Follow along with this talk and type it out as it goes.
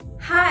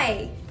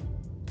Hi,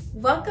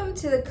 welcome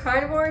to the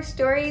Carnivore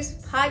Stories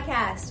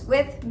podcast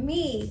with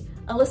me,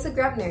 Alyssa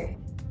Grubner.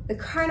 The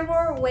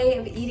carnivore way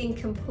of eating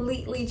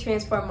completely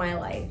transformed my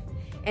life,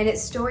 and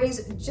it's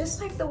stories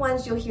just like the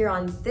ones you'll hear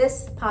on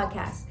this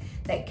podcast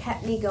that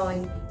kept me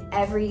going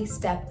every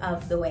step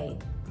of the way.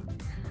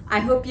 I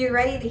hope you're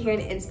ready to hear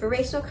an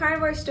inspirational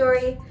carnivore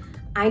story.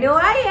 I know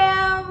I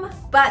am,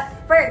 but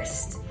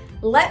first,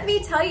 let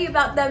me tell you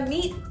about the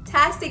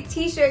Meat-tastic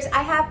t-shirts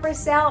I have for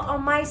sale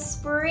on my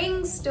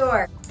spring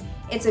store.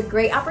 It's a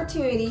great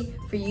opportunity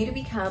for you to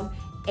become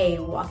a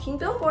walking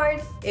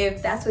billboard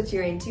if that's what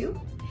you're into.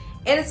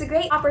 And it's a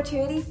great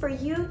opportunity for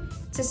you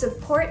to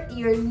support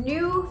your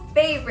new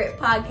favorite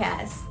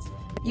podcast.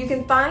 You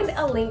can find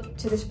a link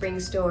to the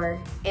spring store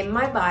in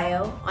my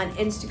bio on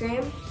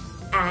Instagram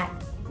at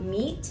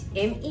Meat,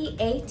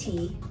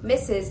 M-E-A-T,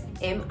 Mrs.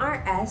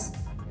 M-R-S,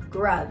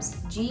 Grubs,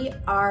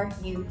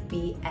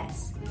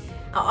 G-R-U-B-S.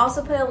 I'll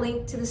also put a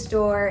link to the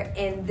store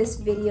in this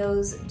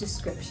video's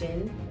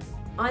description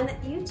on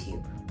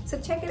YouTube. So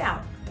check it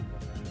out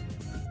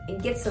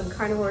and get some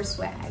carnivore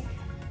swag.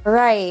 All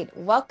right.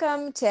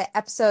 Welcome to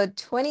episode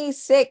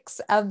 26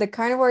 of the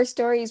Carnivore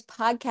Stories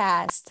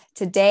podcast.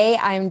 Today,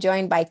 I am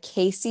joined by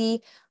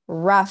Casey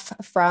Ruff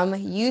from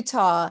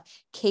Utah.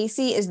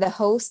 Casey is the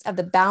host of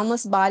the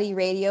Boundless Body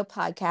Radio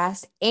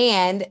podcast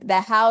and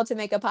the How to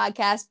Make a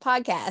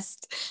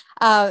podcast.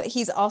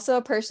 He's also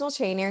a personal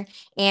trainer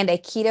and a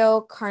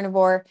keto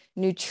carnivore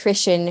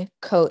nutrition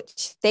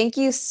coach. Thank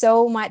you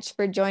so much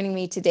for joining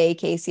me today,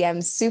 Casey.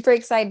 I'm super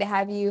excited to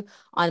have you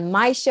on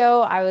my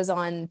show. I was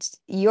on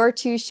your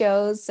two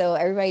shows, so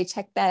everybody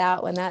check that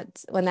out when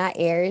that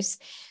airs.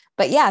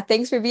 But yeah,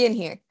 thanks for being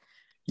here.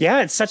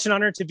 Yeah, it's such an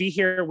honor to be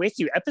here with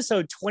you.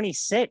 Episode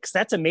 26.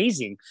 That's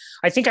amazing.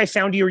 I think I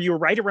found you were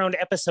right around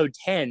episode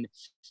 10.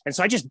 And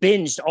so I just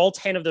binged all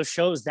 10 of those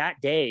shows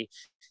that day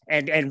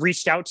and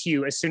reached out to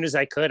you as soon as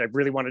I could. I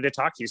really wanted to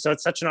talk to you. So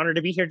it's such an honor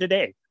to be here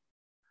today.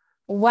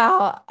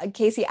 Wow,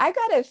 Casey, I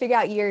got to figure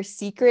out your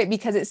secret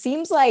because it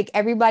seems like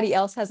everybody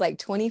else has like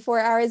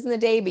 24 hours in the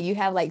day, but you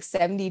have like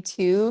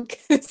 72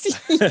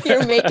 because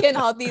you're making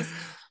all these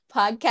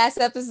podcast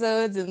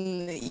episodes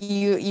and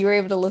you were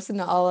able to listen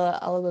to all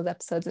of those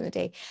episodes in a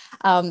day.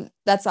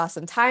 That's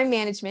awesome. Time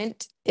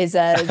management is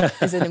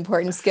an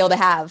important skill to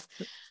have.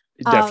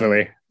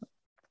 Definitely.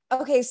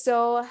 Okay,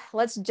 so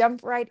let's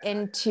jump right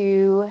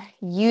into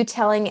you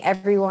telling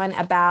everyone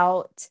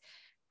about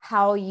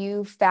how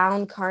you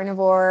found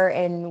carnivore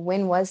and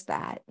when was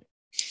that?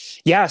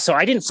 Yeah, so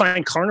I didn't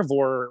find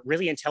carnivore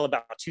really until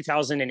about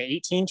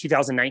 2018,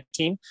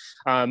 2019,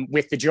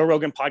 with the Joe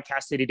Rogan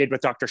podcast that he did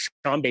with Dr.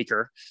 Sean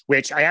Baker,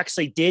 which I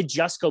actually did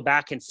just go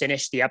back and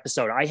finish the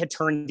episode. I had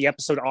turned the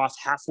episode off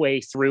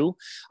halfway through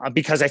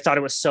because I thought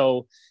it was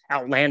so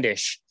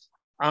outlandish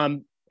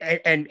and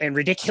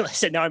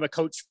ridiculous. And now I'm a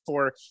coach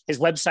for his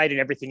website and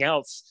everything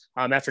else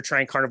after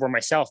trying carnivore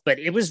myself. But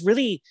it was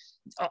really,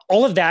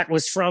 all of that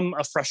was from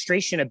a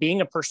frustration of being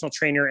a personal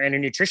trainer and a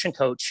nutrition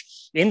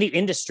coach in the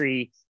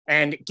industry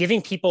and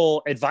giving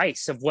people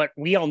advice of what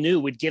we all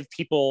knew would give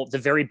people the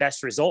very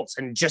best results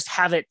and just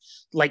have it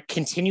like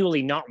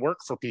continually not work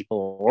for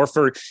people, or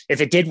for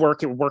if it did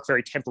work, it would work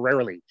very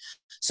temporarily.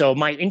 So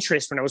my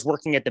interest when I was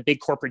working at the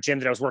big corporate gym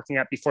that I was working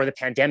at before the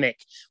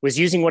pandemic was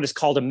using what is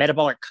called a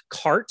metabolic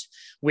cart,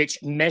 which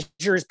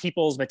measures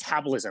people's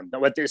metabolism.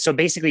 So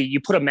basically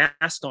you put a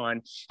mask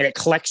on and it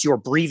collects your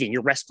breathing,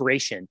 your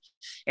respiration.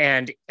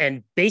 And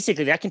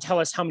basically that can tell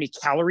us how many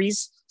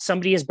calories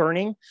somebody is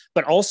burning,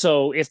 but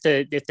also if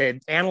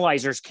the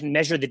analyzers can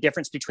measure the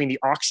difference between the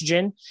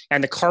oxygen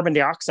and the carbon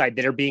dioxide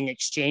that are being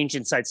exchanged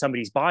inside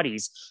somebody's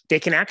bodies, they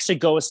can actually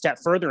go a step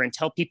further and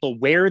tell people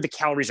where the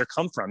calories are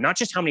come from, not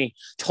just how many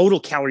total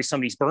calories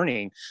somebody's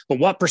burning, but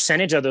what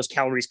percentage of those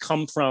calories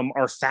come from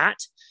our fat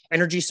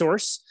energy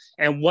source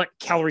and what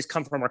calories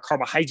come from our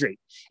carbohydrate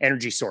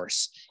energy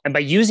source. And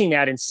by using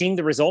that and seeing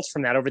the results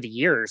from that over the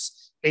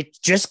years, it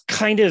just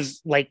kind of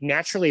like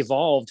naturally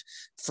evolved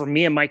for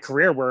me in my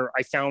career, where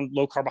I found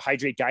low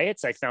carbohydrate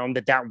diets. I found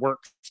that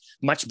worked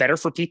much better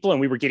for people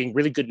and we were getting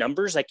really good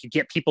numbers. I could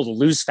get people to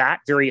lose fat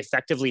very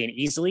effectively and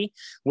easily,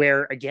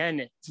 where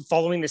again,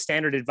 following the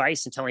standard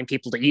advice and telling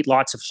people to eat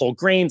lots of whole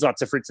grains,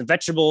 lots of fruits and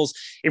vegetables,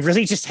 it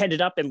really just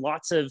ended up in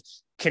lots of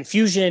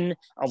confusion,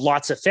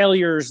 lots of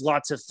failures,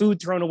 lots of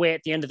food thrown away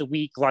at the end of the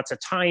week, lots of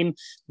time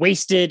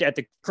wasted at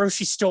the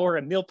grocery store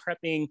and meal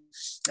prepping.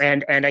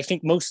 And I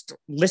think most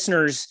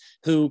listeners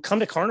who come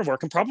to carnivore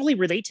can probably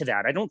relate to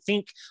that. I don't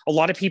think a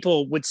lot of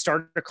people would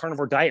start a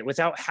carnivore diet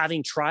without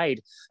having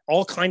tried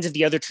all kinds of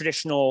the other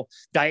traditional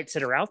diets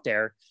that are out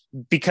there,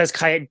 because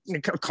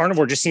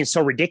carnivore just seems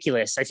so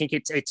ridiculous. I think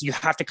it's you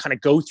have to kind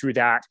of go through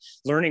that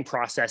learning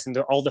process and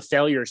all the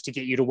failures to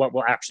get you to what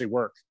will actually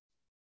work.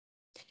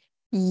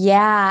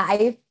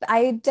 Yeah,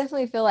 I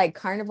definitely feel like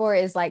carnivore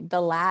is like the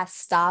last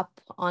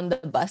stop on the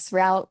bus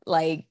route.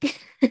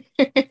 Like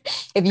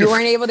If you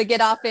weren't able to get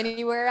off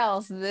anywhere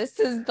else, this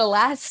is the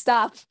last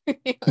stop.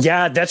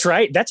 Yeah, that's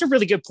right. That's a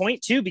really good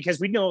point too, because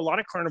we know a lot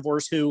of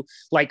carnivores who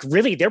like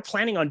really they're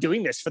planning on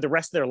doing this for the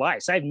rest of their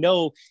lives. I have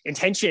no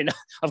intention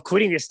of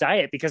quitting this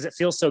diet because it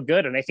feels so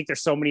good. And I think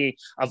there's so many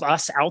of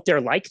us out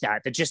there like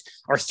that just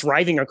are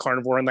thriving on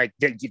carnivore and like,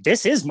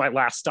 this is my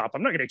last stop.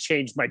 I'm not going to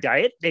change my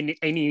diet in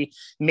any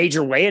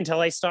major way until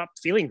I stop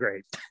feeling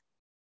great.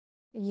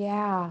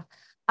 Yeah.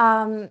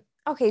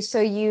 Okay, so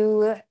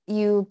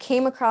you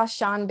came across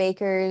Sean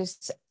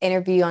Baker's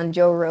interview on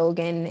Joe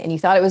Rogan and you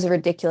thought it was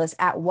ridiculous.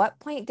 At what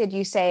point did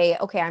you say,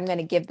 okay, I'm going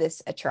to give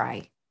this a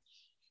try?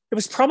 It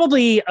was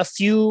probably a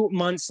few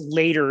months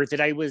later that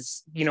I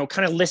was,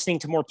 kind of listening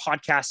to more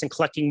podcasts and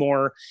collecting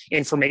more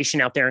information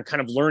out there and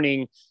kind of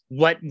learning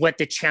what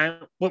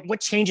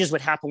changes would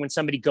happen when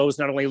somebody goes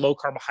not only low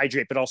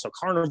carbohydrate but also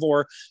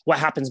carnivore, what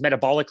happens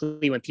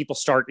metabolically when people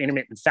start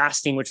intermittent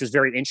fasting, which was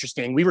very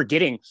interesting. We were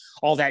getting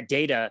all that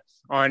data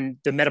on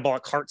the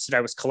metabolic carts that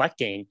I was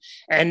collecting.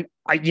 And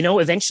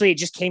eventually it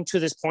just came to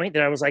this point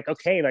that I was like,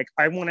 okay, like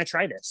I want to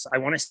try this. I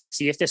want to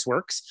see if this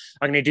works.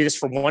 I'm going to do this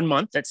for 1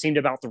 month. That seemed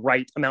about the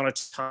right amount of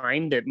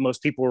time that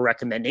most people were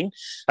recommending.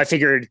 I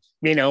figured,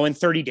 in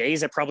 30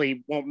 days, I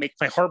probably won't make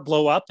my heart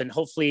blow up and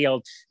hopefully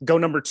I'll go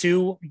number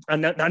 2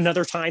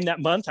 another time that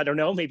month. I don't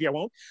know, maybe I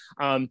won't.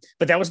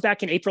 But that was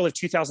back in April of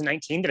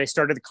 2019 that I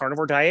started the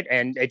carnivore diet.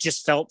 And it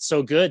just felt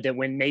so good that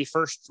when May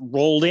 1st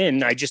rolled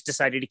in, I just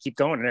decided to keep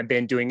going and I've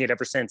been doing it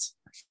ever since.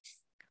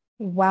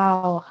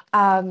 Wow.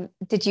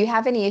 Did you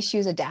have any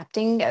issues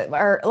adapting?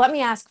 Or let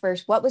me ask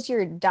first, what was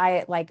your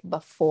diet like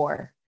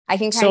before? I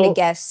can kind of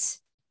guess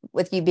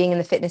with you being in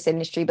the fitness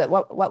industry, but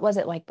what was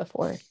it like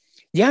before?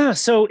 Yeah,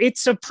 so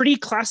it's a pretty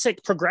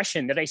classic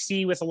progression that I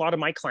see with a lot of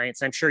my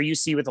clients. I'm sure you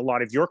see with a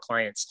lot of your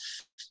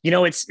clients.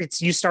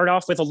 It's you start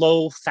off with a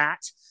low fat,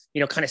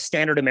 kind of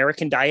standard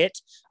American diet.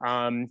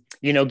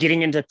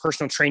 Getting into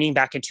personal training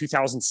back in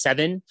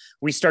 2007,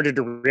 we started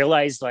to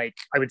realize, like,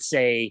 I would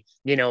say,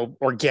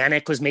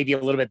 organic was maybe a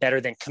little bit better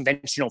than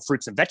conventional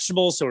fruits and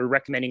vegetables. So we're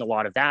recommending a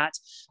lot of that.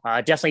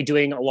 Definitely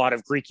doing a lot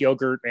of Greek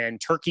yogurt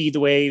and turkey the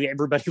way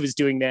everybody was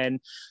doing then.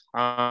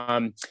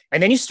 And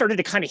then you started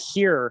to kind of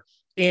hear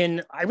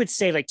in, I would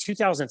say, like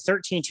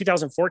 2013,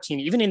 2014,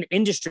 even in the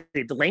industry,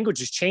 the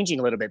language is changing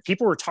a little bit.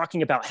 People were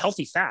talking about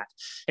healthy fat.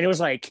 And it was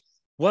like,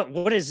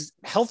 what is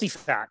healthy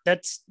fat?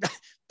 That's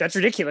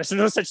ridiculous. There's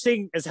no such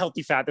thing as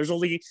healthy fat. There's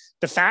only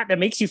the fat that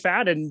makes you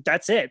fat, and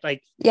that's it.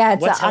 Like, yeah,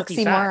 it's an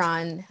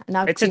oxymoron.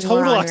 It's a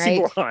total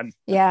oxymoron. Right?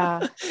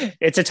 Yeah.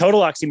 It's a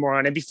total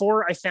oxymoron. And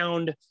before I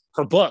found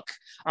her book,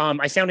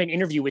 I found an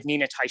interview with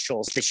Nina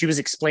Teicholz that she was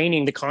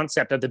explaining the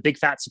concept of the big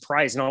fat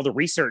surprise and all the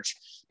research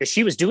that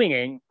she was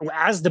doing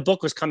as the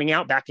book was coming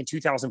out back in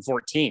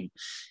 2014.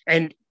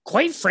 And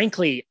quite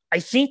frankly, I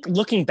think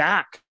looking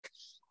back,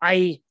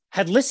 I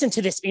had listened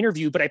to this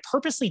interview, but I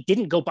purposely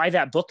didn't go buy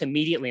that book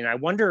immediately. And I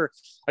wonder,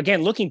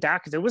 again, looking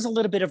back, there was a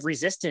little bit of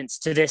resistance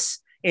to this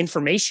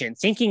information,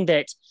 thinking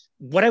that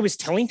what I was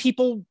telling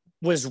people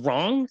was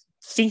wrong,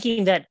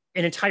 thinking that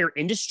an entire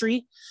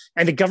industry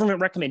and the government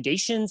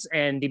recommendations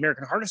and the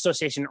American Heart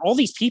Association, all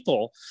these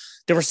people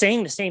that were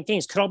saying the same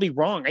things could all be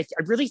wrong. I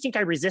really think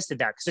I resisted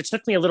that because it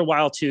took me a little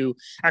while to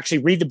actually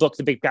read the book,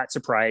 The Big Fat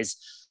Surprise.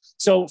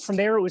 So from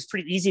there, it was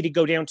pretty easy to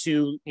go down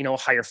to, a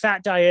higher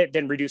fat diet,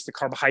 then reduce the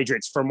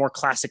carbohydrates for a more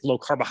classic low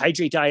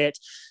carbohydrate diet.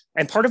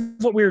 And part of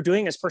what we were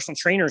doing as personal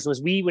trainers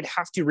was we would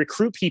have to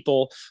recruit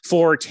people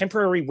for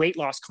temporary weight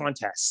loss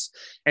contests.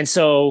 And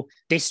so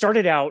they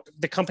started out,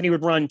 the company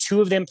would run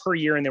 2 of them per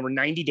year, and there were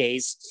 90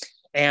 days.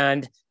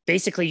 And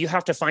basically you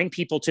have to find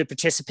people to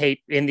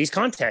participate in these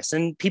contests,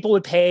 and people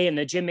would pay, and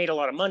the gym made a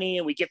lot of money,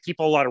 and we give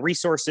people a lot of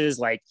resources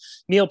like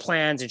meal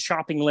plans and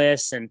shopping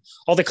lists and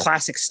all the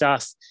classic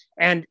stuff.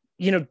 And,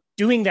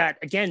 doing that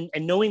again,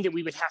 and knowing that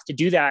we would have to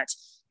do that,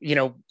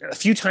 a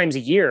few times a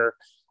year,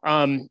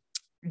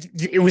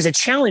 it was a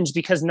challenge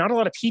because not a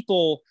lot of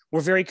people were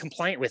very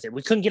compliant with it.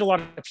 We couldn't get a lot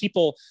of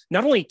people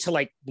not only to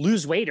like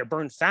lose weight or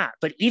burn fat,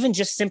 but even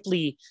just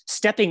simply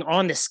stepping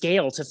on the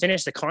scale to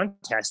finish the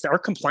contest. Our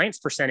compliance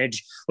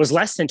percentage was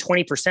less than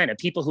 20% of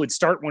people who would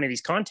start one of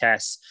these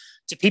contests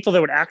to people that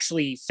would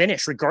actually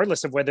finish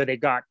regardless of whether they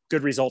got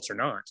good results or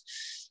not.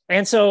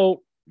 And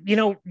so,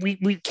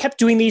 we kept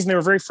doing these, and they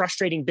were very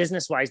frustrating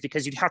business-wise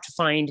because you'd have to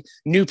find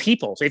new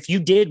people. So if you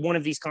did one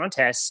of these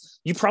contests,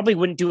 you probably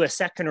wouldn't do a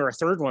second or a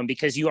third one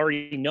because you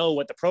already know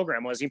what the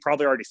program was. You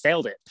probably already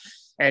failed it.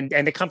 And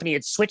the company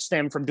had switched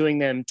them from doing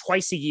them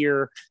twice a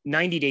year,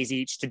 90 days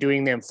each, to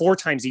doing them 4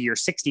 times a year,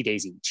 60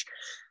 days each.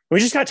 We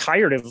just got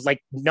tired of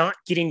like not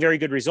getting very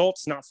good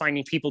results, not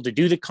finding people to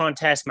do the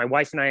contest. My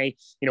wife and I,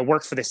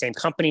 worked for the same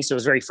company, so it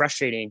was very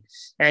frustrating.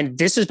 And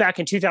this was back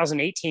in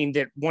 2018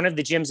 that one of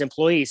the gym's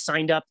employees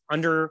signed up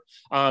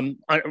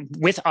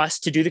with us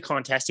to do the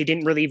contest. He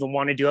didn't really even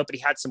want to do it, but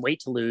he had some weight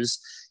to lose.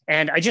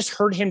 And I just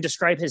heard him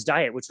describe his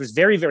diet, which was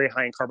very, very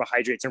high in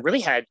carbohydrates and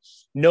really had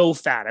no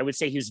fat. I would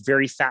say he was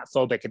very fat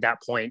phobic at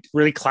that point,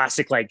 really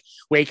classic, like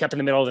wake up in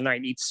the middle of the night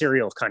and eat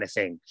cereal kind of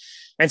thing.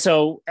 And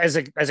so as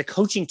a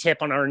coaching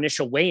tip on our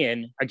initial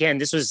weigh-in, again,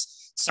 this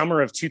was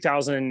summer of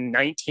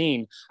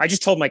 2019. I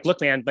just told Mike,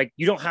 look, man, like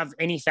you don't have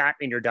any fat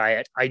in your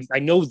diet. I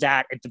know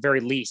that at the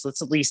very least.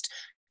 Let's at least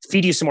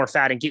feed you some more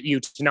fat and get you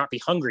to not be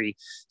hungry.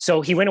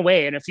 So he went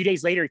away. And a few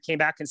days later, he came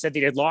back and said that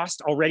he had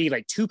lost already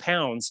like 2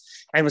 pounds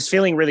and was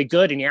feeling really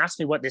good. And he asked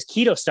me what this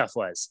keto stuff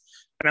was.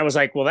 And I was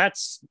like, well,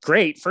 that's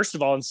great, first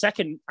of all. And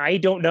second, I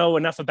don't know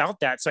enough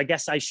about that. So I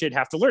guess I should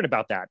have to learn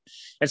about that.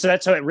 And so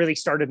that's how it really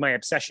started my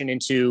obsession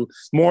into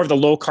more of the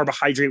low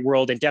carbohydrate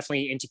world and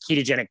definitely into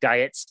ketogenic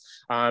diets.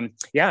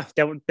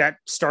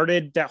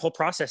 That whole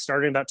process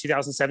started in about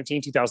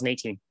 2017,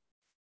 2018.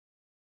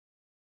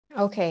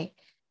 Okay.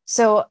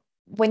 So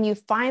when you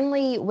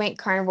finally went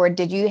carnivore,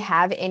 did you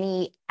have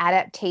any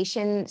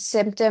adaptation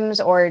symptoms,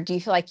 or do you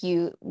feel like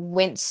you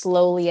went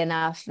slowly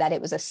enough that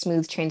it was a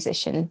smooth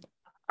transition?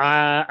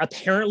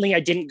 Apparently I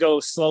didn't go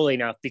slowly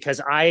enough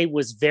because I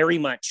was very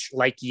much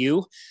like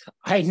you.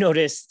 I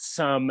noticed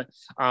some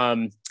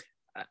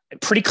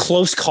pretty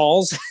close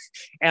calls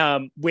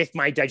with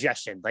my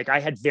digestion. Like I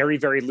had very,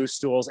 very loose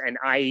stools, and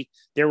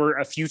there were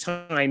a few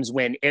times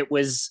when it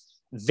was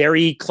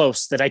very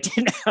close that I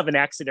didn't have an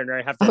accident or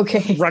I have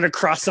to run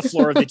across the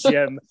floor of the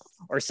gym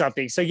or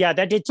something. So yeah,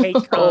 that did take,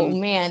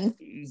 man.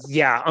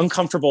 Yeah,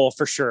 uncomfortable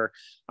for sure.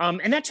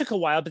 And that took a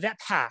while, but that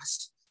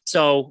passed.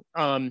 So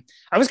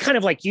I was kind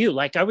of like you,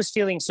 like I was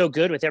feeling so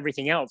good with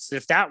everything else that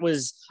if that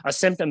was a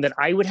symptom that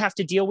I would have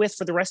to deal with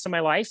for the rest of my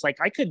life, like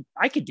I could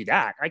do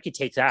that. I could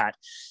take that.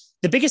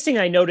 The biggest thing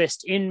I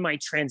noticed in my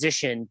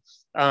transition,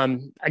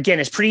 again,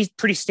 is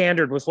pretty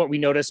standard with what we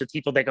notice with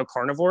people that go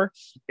carnivore.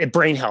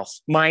 Brain health.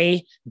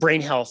 My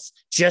brain health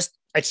just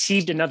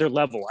achieved another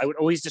level. I would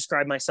always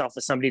describe myself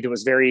as somebody that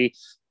was very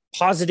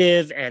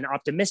positive and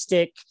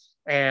optimistic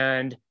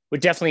and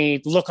would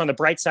definitely look on the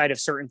bright side of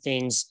certain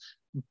things.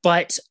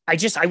 But I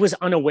was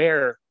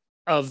unaware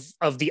of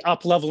the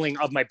up leveling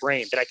of my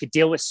brain, that I could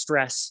deal with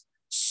stress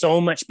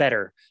so much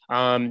better.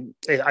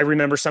 I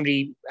remember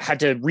somebody had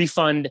to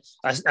refund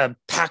a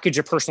package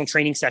of personal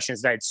training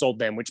sessions that I had sold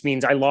them, which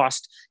means I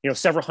lost,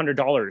 several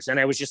 $100s. And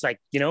I was just like,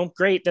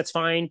 great, that's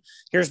fine.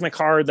 Here's my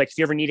card. Like if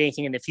you ever need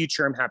anything in the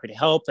future, I'm happy to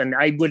help. And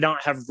I would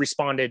not have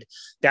responded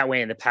that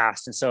way in the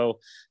past. And so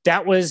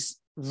that was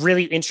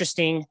really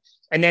interesting.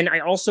 And then I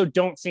also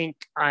don't think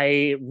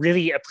I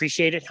really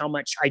appreciated how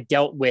much I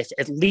dealt with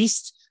at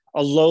least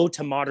a low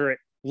to moderate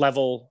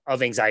level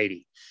of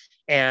anxiety.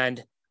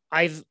 And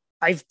I've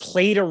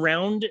played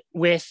around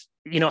with,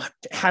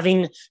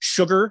 having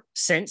sugar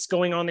since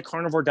going on the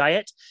carnivore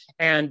diet.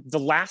 And the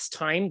last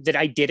time that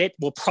I did it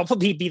will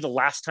probably be the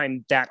last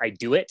time that I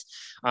do it.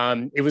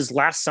 It was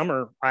last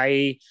summer.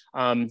 I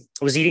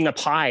was eating a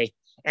pie,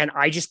 and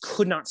I just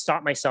could not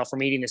stop myself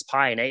from eating this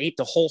pie. And I ate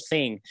the whole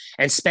thing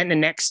and spent the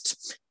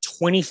next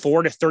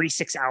 24 to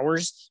 36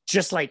 hours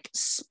just like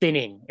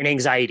spinning in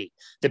anxiety.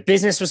 The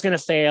business was going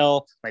to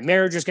fail. My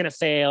marriage was going to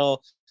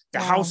fail. The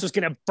house was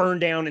going to burn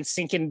down and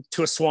sink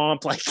into a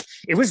swamp. Like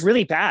it was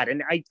really bad.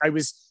 And I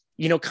was,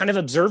 kind of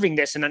observing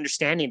this and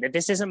understanding that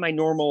this isn't my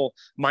normal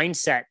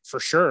mindset for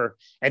sure.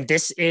 And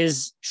this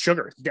is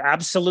sugar.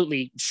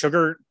 Absolutely.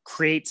 Sugar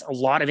creates a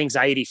lot of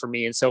anxiety for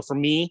me. And so for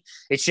me,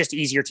 it's just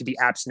easier to be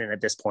abstinent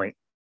at this point.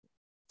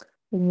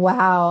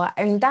 Wow.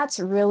 I mean, that's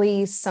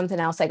really something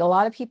else. Like a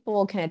lot of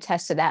people can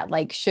attest to that.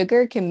 Like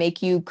sugar can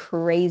make you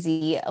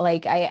crazy.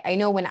 Like I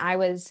know when I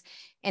was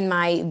in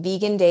my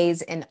vegan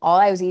days and all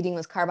I was eating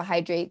was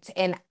carbohydrates,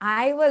 and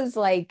I was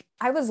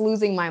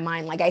losing my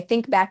mind. Like I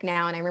think back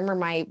now and I remember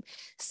my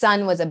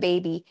son was a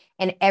baby,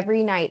 and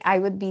every night I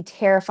would be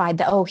terrified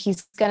that, oh,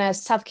 he's going to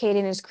suffocate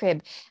in his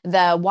crib.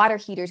 The water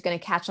heater is going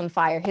to catch on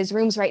fire. His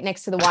room's right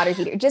next to the water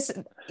heater. Just,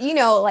 who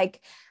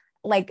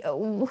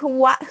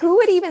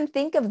would even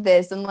think of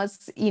this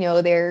unless,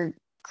 they're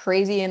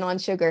crazy and on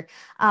sugar.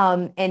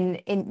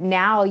 And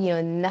now,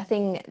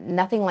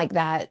 nothing like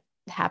that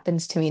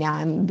happens to me now.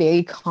 I'm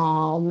very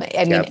calm.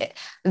 I mean,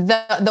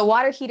 the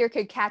water heater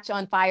could catch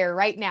on fire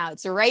right now.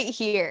 It's right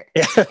here.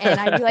 And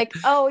I'd be like,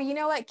 oh, you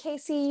know what,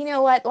 Casey, you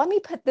know what? Let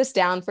me put this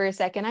down for a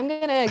second. I'm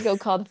going to go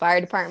call the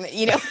fire department,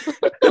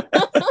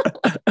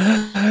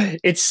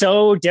 It's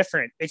so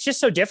different. It's just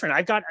so different.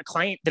 I've got a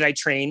client that I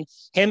train.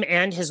 Him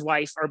and his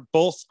wife are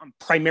both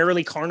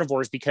primarily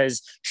carnivores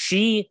because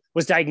she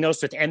was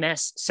diagnosed with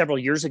MS several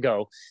years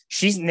ago.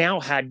 She's now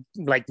had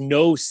like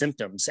no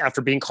symptoms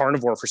after being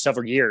carnivore for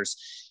several years.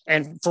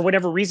 And for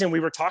whatever reason, we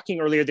were talking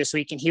earlier this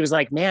week and he was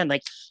like, man,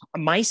 like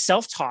my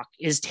self-talk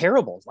is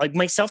terrible. Like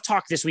my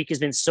self-talk this week has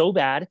been so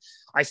bad.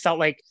 I felt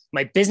like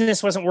my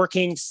business wasn't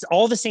working,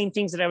 all the same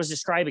things that I was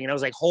describing. And I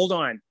was like, hold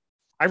on.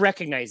 I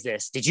recognize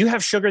this. Did you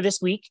have sugar this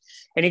week?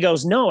 And he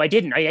goes, no, I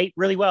didn't. I ate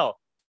really well.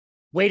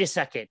 Wait a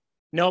second.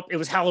 Nope. It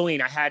was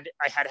Halloween. I had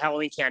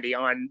Halloween candy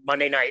on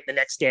Monday night. The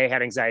next day I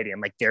had anxiety.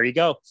 I'm like, there you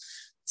go.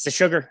 It's the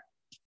sugar.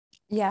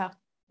 Yeah.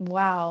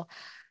 Wow.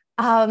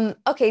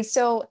 Okay.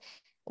 So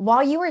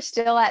while you were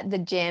still at the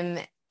gym,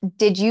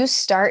 did you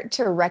start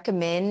to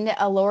recommend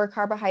a lower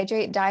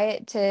carbohydrate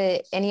diet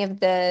to any of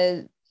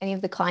the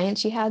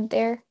clients you had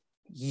there?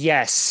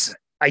 Yes,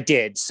 I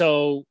did.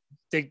 So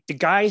the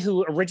guy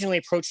who originally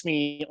approached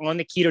me on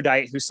the keto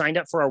diet, who signed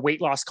up for our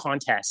weight loss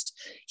contest,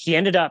 he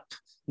ended up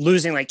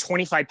losing like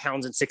 25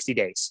 pounds in 60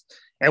 days.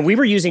 And we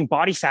were using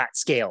body fat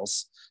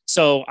scales.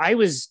 So I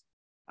was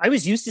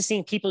used to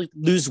seeing people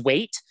lose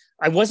weight.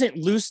 I wasn't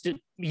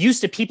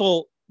used to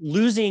people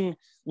losing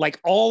like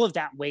all of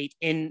that weight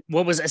in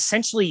what was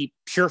essentially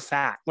pure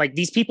fat. Like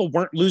these people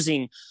weren't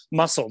losing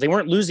muscle. They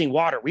weren't losing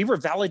water. We were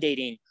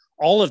validating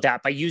all of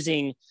that by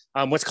using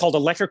what's called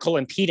electrical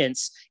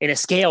impedance in a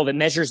scale that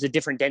measures the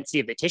different density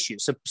of the tissue.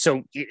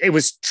 So it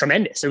was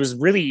tremendous. It was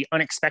really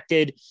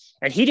unexpected,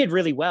 and he did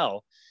really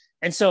well.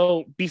 And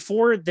so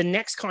before the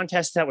next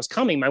contest that was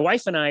coming, my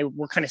wife and I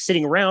were kind of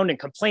sitting around and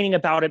complaining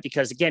about it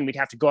because, again, we'd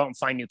have to go out and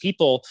find new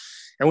people.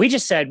 And we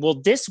just said, well,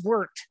 this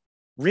worked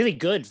really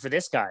good for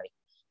this guy.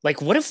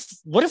 Like, what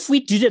if we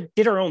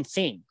did our own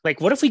thing?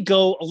 Like, what if we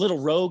go a little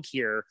rogue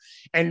here?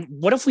 And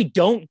what if we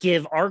don't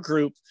give our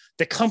group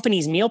the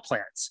company's meal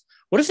plans?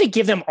 What if they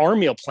give them our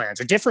meal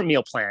plans or different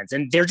meal plans,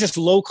 and they're just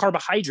low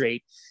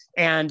carbohydrate?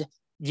 And,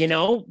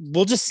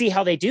 we'll just see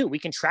how they do. We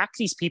can track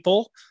these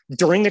people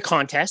during the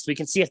contest. We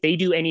can see if they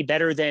do any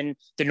better than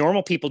the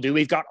normal people do.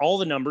 We've got all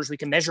the numbers. We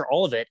can measure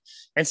all of it.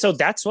 And so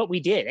that's what we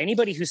did.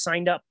 Anybody who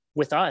signed up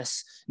with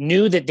us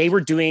knew that they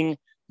were doing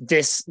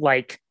this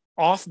like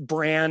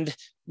off-brand,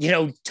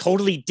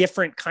 totally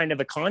different kind of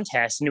a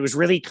contest. And it was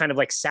really kind of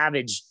like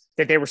savage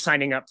that they were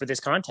signing up for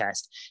this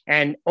contest.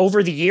 And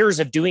over the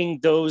years of doing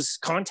those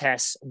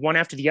contests, one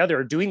after the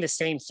other, doing the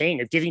same thing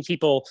of giving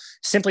people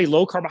simply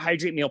low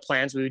carbohydrate meal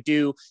plans, we would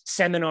do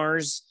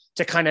seminars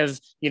to kind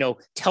of,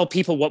 tell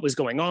people what was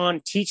going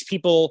on, teach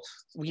people,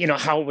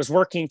 how it was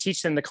working,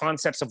 teach them the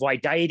concepts of why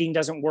dieting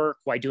doesn't work,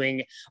 why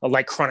doing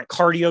like chronic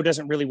cardio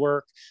doesn't really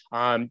work.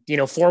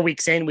 4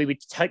 weeks in, we would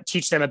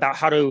teach them about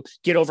how to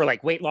get over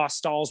like weight loss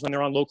stalls when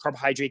they're on low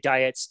carbohydrate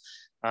diets.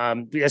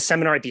 A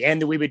seminar at the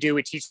end that we would do,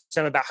 we teach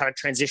them about how to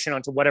transition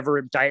onto whatever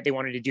diet they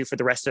wanted to do for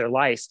the rest of their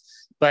life.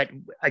 But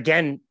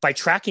again, by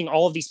tracking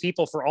all of these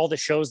people for all the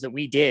shows that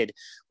we did,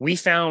 we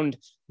found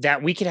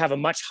that we could have a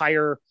much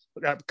higher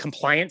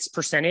compliance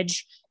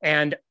percentage.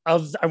 And I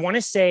want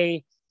to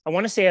say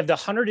of the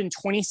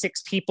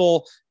 126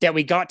 people that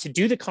we got to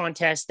do the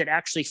contest that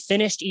actually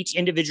finished each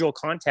individual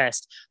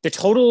contest, the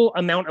total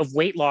amount of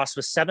weight loss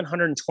was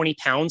 720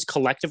 pounds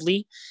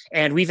collectively.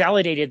 And we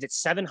validated that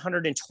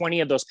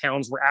 720 of those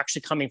pounds were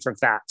actually coming from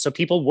fat. So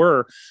people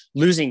were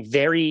losing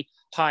very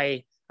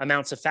high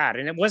amounts of fat.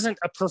 And it wasn't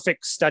a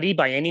perfect study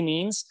by any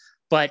means,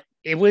 but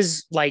it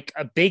was like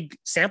a big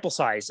sample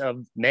size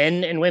of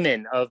men and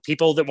women, of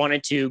people that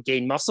wanted to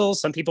gain muscle.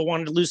 Some people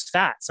wanted to lose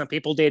fat. Some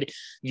people did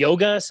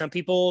yoga. Some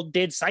people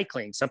did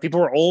cycling. Some people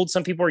were old.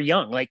 Some people were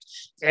young. Like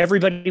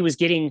everybody was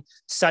getting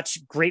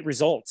such great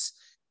results.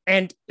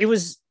 And it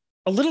was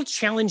a little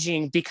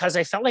challenging because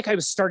I felt like I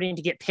was starting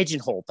to get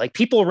pigeonholed. Like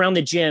people around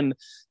the gym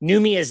knew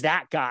me as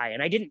that guy,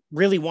 and I didn't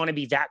really want to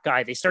be that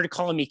guy. They started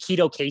calling me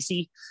Keto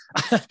Casey.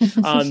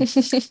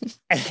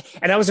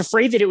 And I was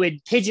afraid that it would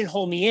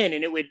pigeonhole me in,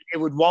 and it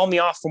would wall me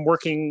off from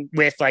working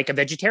with like a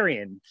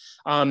vegetarian.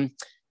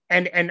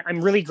 And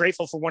I'm really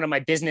grateful for one of my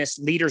business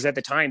leaders at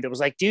the time that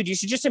was like, dude, you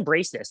should just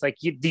embrace this. Like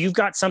you've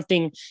got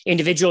something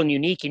individual and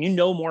unique, and you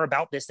know more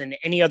about this than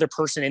any other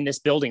person in this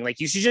building. Like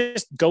you should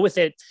just go with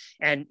it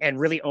and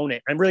really own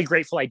it. I'm really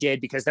grateful I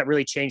did, because that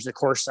really changed the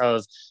course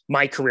of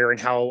my career and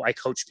how I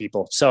coach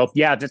people. So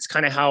yeah, that's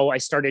kind of how I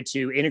started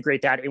to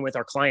integrate that in with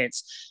our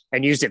clients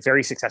and used it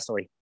very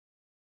successfully.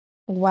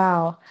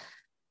 Wow.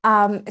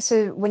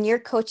 So when you're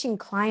coaching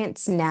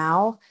clients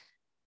now,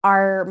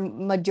 are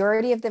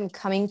majority of them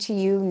coming to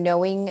you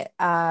knowing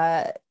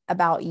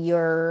about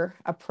your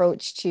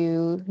approach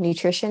to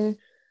nutrition?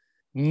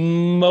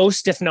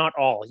 Most, if not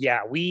all.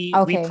 Yeah. We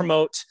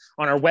promote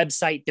on our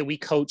website that we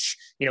coach,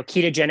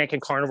 ketogenic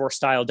and carnivore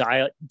style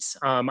diets.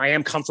 I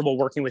am comfortable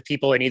working with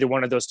people in either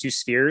one of those two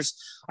spheres.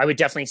 I would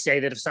definitely say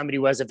that if somebody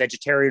was a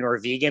vegetarian or a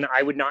vegan,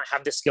 I would not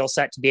have the skill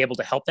set to be able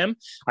to help them.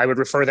 I would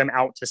refer them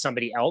out to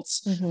somebody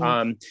else.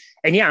 Mm-hmm.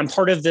 And yeah, I'm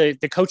part of the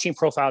coaching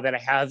profile that I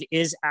have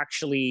is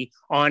actually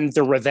on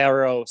the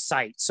Rivero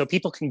site. So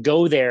people can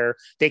go there,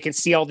 they can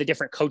see all the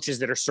different coaches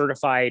that are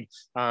certified,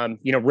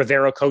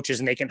 Rivero coaches,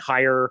 and they can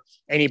hire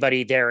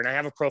anybody there. And I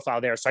have a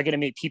profile there. So I get to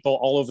meet people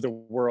all over the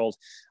world.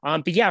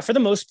 But yeah, for the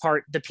most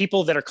part, the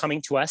people that are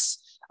coming to us,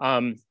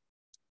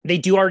 they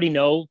do already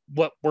know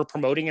what we're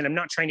promoting. And I'm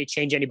not trying to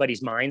change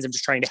anybody's minds. I'm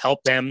just trying to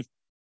help them,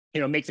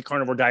 make the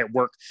carnivore diet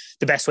work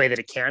the best way that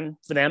it can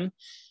for them.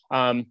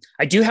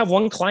 I do have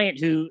one client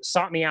who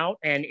sought me out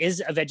and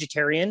is a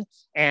vegetarian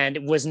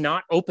and was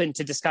not open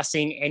to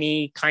discussing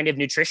any kind of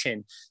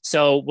nutrition.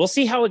 So we'll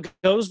see how it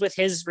goes with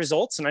his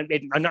results. And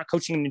I'm not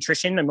coaching him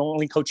nutrition. I'm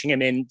only coaching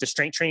him in the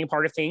strength training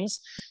part of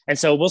things. And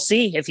so we'll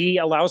see if he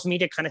allows me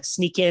to kind of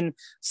sneak in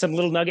some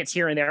little nuggets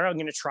here and there. I'm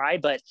going to try,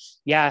 but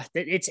yeah,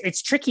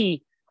 it's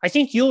tricky. I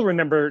think you'll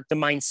remember the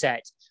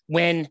mindset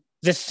when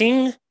the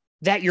thing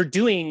that you're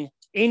doing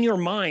in your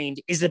mind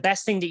is the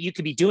best thing that you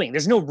could be doing.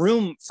 There's no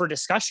room for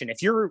discussion.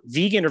 If you're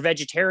vegan or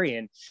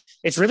vegetarian,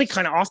 it's really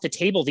kind of off the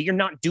table that you're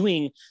not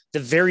doing the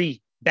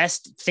very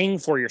best thing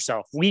for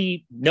yourself.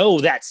 We know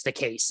that's the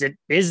case. It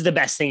is the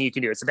best thing you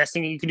can do. It's the best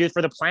thing you can do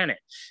for the planet.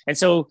 And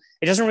so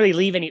it doesn't really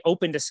leave any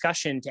open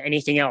discussion to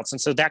anything else. And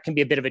so that can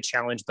be a bit of a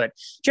challenge. But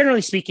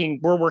generally speaking,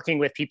 we're working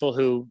with people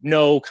who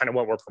know kind of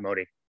what we're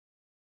promoting.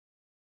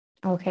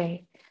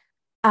 Okay.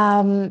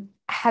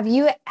 Have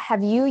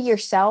you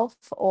yourself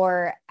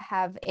or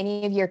have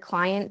any of your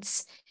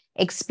clients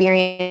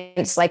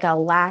experienced like a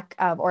lack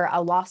of or a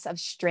loss of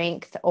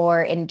strength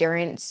or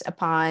endurance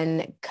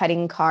upon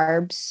cutting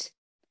carbs?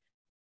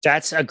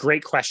 That's a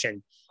great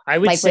question. I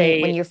would Like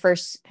say when you're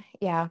first,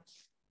 yeah.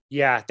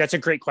 Yeah, that's a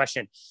great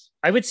question.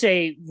 I would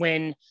say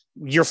when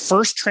you're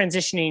first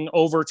transitioning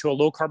over to a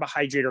low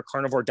carbohydrate or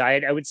carnivore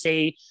diet, I would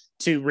say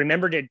to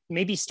remember to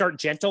maybe start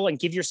gentle and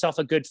give yourself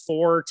a good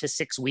 4 to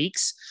 6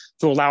 weeks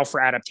to allow for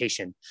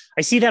adaptation.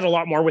 I see that a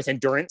lot more with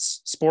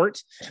endurance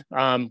sport.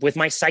 With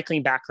my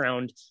cycling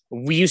background,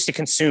 we used to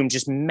consume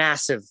just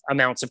massive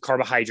amounts of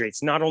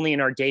carbohydrates, not only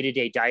in our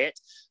day-to-day diet,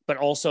 but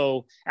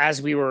also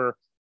as we were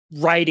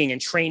riding and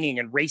training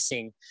and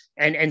racing.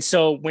 And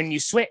so when you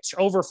switch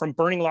over from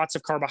burning lots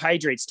of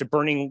carbohydrates to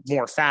burning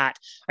more fat,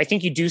 I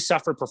think you do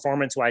suffer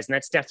performance wise. And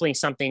that's definitely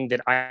something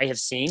that I have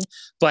seen,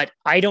 but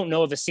I don't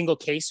know of a single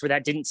case where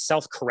that didn't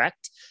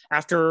self-correct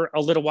after a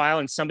little while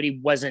and somebody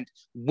wasn't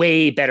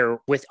way better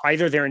with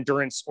either their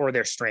endurance or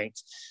their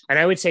strength. And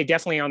I would say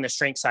definitely on the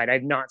strength side,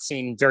 I've not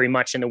seen very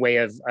much in the way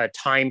of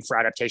time for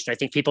adaptation. I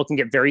think people can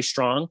get very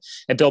strong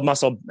and build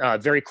muscle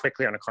very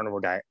quickly on a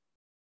carnivore diet.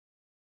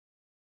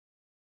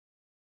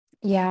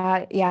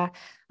 Yeah, yeah.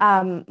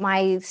 I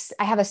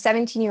have a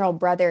 17-year-old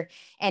brother,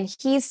 and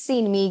he's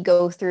seen me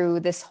go through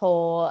this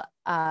whole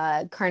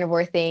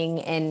carnivore thing,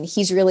 and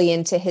he's really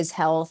into his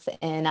health.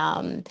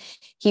 And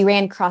he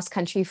ran cross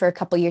country for a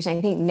couple years, and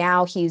I think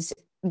now he's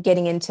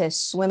getting into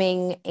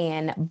swimming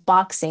and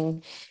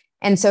boxing.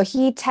 And so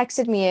he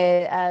texted me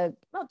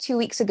about 2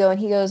 weeks ago, and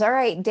he goes, "All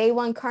right, day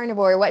one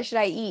carnivore. What should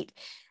I eat?"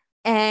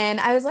 And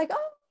I was like,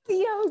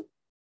 "Oh,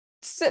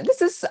 so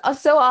this is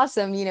so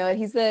awesome."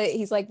 He's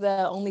like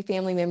the only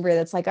family member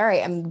that's like, all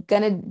right, I'm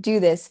gonna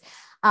do this.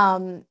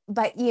 But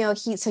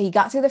he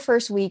got through the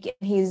first week,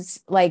 and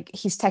he's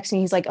texting me,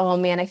 he's like, "Oh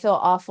man, I feel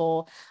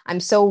awful. I'm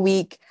so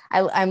weak.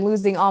 I'm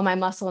losing all my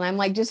muscle." And I'm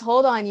like, just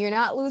hold on, you're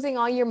not losing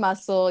all your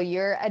muscle,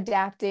 you're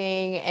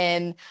adapting.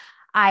 And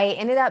I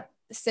ended up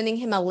sending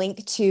him a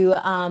link to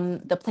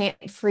the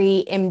Plant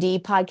Free MD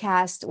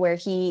podcast where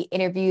he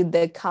interviewed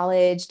the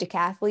college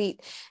decathlete.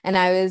 And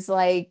I was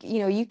like,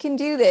 you can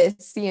do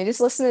this,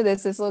 just listen to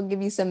this. This will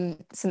give you some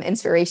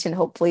inspiration,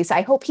 hopefully. So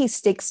I hope he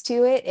sticks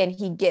to it and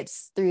he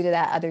gets through to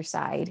that other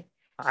side.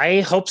 I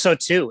hope so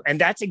too. And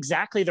that's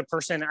exactly the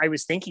person I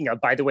was thinking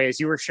of, by the way, as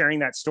you were sharing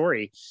that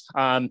story.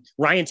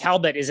 Ryan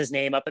Talbot is his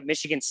name, up at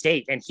Michigan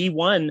State. And he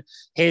won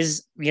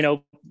his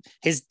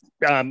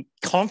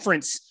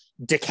conference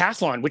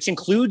decathlon, which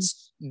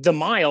includes the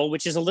mile,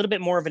 which is a little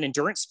bit more of an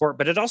endurance sport,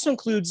 but it also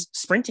includes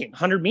sprinting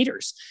 100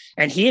 meters.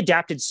 And he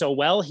adapted so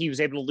well. He was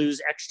able to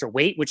lose extra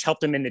weight, which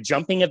helped him in the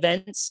jumping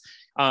events.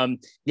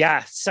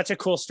 Such a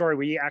cool story.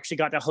 We actually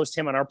got to host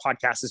him on our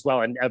podcast as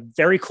well. And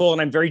very cool.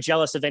 And I'm very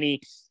jealous of any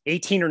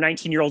 18 or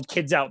 19-year-old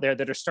kids out there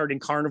that are starting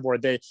carnivore.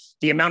 The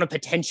amount of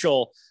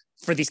potential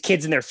for these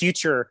kids in their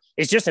future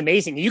is just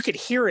amazing. You could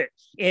hear it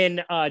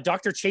in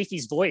Dr.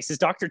 Chafee's voice. As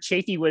Dr.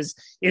 Chafee was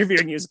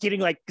interviewing, he was getting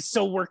like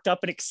so worked up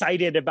and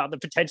excited about the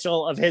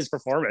potential of his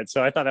performance.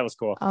 So I thought that was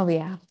cool. Oh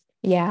yeah.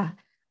 Yeah.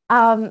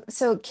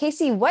 So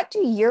Casey, what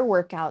do your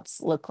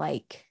workouts look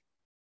like?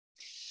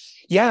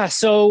 Yeah.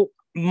 So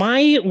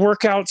my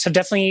workouts have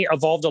definitely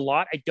evolved a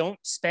lot. I don't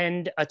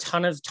spend a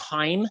ton of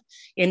time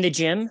in the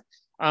gym.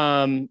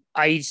 I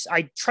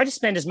try to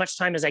spend as much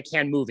time as I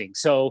can moving.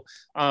 So,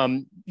 a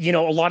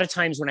lot of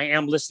times when I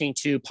am listening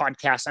to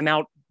podcasts, I'm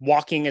out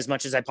walking as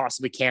much as I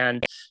possibly can.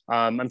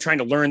 I'm trying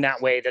to learn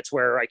that way. That's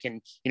where I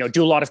can,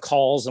 do a lot of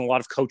calls and a lot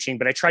of coaching,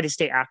 but I try to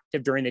stay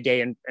active during the day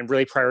and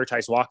really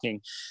prioritize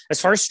walking. As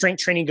far as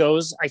strength training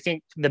goes, I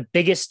think the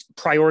biggest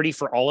priority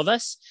for all of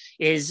us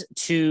is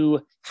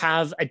to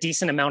have a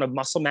decent amount of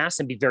muscle mass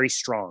and be very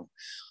strong.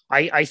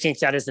 I think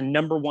that is the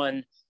number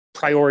one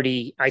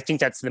priority. I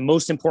think that's the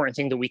most important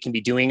thing that we can be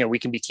doing, or we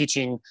can be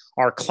teaching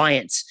our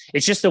clients.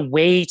 It's just the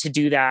way to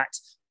do that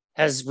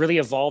has really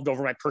evolved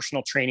over my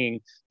personal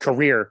training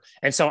career.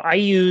 And so I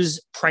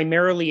use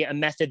primarily a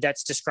method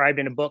that's described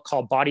in a book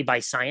called Body by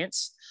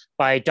Science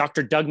by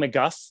Dr. Doug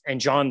McGuff and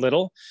John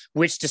Little,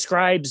 which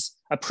describes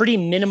a pretty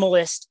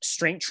minimalist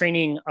strength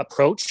training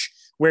approach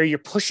where you're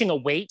pushing a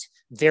weight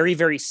very,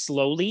 very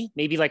slowly,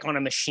 maybe like on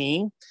a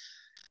machine.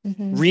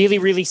 Mm-hmm. Really,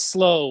 really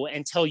slow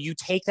until you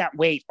take that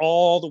weight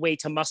all the way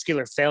to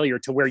muscular failure,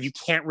 to where you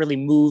can't really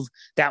move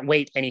that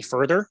weight any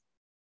further.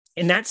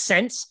 In that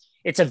sense,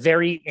 it's a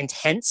very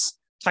intense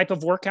type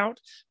of workout,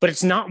 but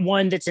it's not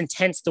one that's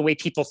intense the way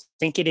people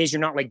think it is.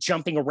 You're not like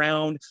jumping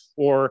around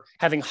or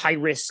having high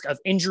risk of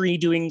injury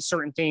doing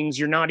certain things.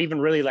 You're not even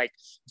really like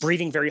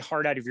breathing very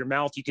hard out of your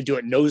mouth. You can do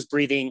it nose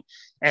breathing.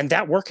 And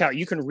that workout,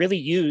 you can really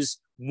use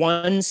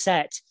one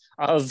set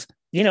of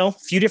a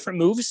few different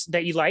moves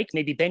that you like,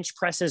 maybe bench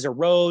presses or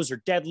rows or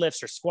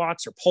deadlifts or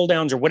squats or pull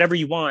downs or whatever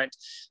you want,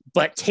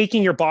 but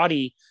taking your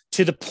body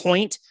to the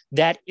point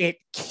that it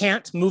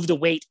can't move the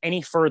weight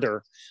any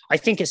further, I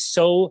think is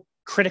so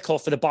critical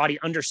for the body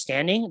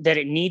understanding that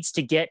it needs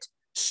to get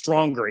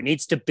stronger. It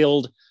needs to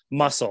build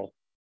muscle.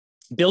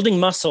 Building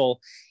muscle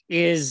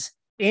is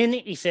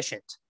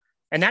inefficient.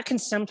 And that can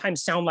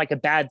sometimes sound like a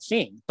bad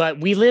thing, but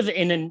we live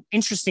in an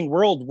interesting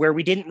world where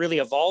we didn't really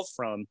evolve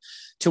from,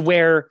 to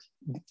where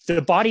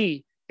the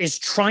body is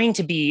trying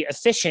to be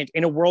efficient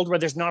in a world where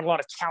there's not a lot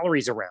of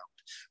calories around,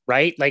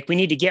 right? Like we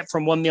need to get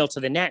from one meal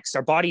to the next.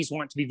 Our bodies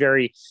want to be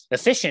very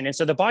efficient. And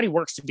so the body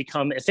works to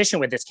become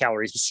efficient with its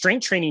calories.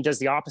 Strength training does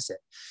the opposite.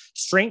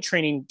 Strength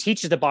training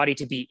teaches the body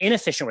to be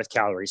inefficient with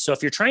calories. So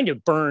if you're trying to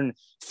burn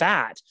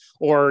fat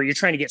or you're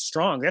trying to get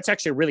strong, that's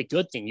actually a really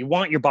good thing. You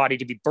want your body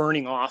to be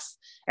burning off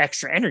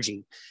extra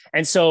energy.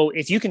 And so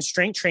if you can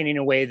strength train in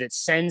a way that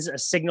sends a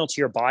signal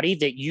to your body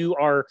that you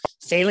are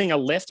failing a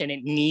lift and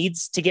it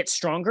needs to get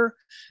stronger,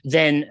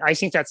 then I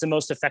think that's the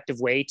most effective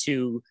way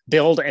to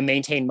build and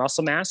maintain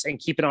muscle mass and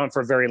keep it on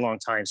for a very long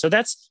time. So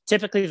that's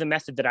typically the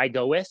method that I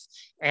go with.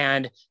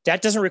 And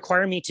that doesn't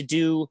require me to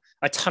do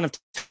a ton of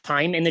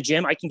time in the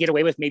gym. I can get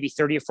away with maybe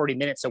 30 or 40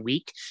 minutes a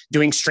week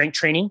doing strength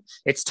training.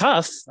 It's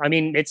tough. I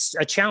mean, it's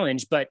a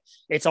challenge, but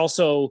it's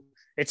also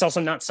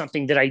not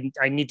something that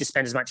I need to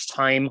spend as much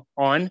time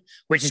on,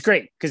 which is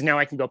great because now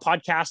I can go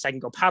podcast, I can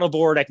go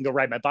paddleboard, I can go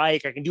ride my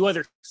bike, I can do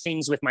other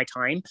things with my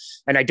time,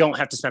 and I don't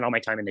have to spend all my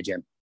time in the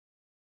gym.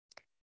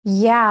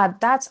 Yeah,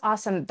 that's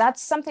awesome.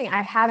 That's something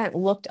I haven't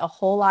looked a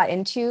whole lot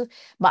into,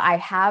 but I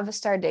have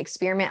started to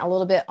experiment a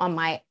little bit on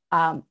my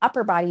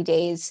upper body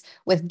days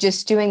with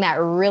just doing that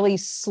really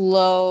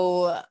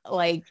slow,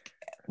 like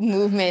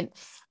movement.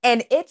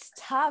 And it's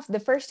tough. The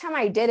first time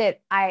I did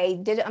it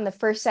on the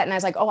first set and I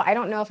was like, oh, I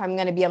don't know if I'm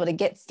going to be able to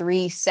get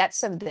 3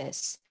 sets of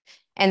this.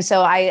 And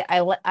so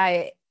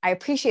I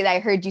appreciate that. I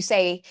heard you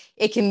say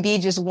it can be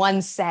just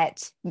one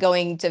set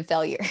going to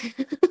failure.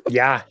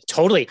 Yeah,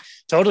 totally.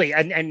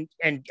 And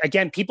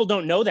again, people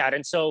don't know that.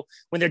 And so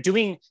when they're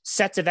doing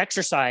sets of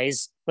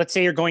exercise, let's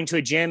say you're going to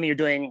a gym and you're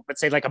doing, let's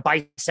say like a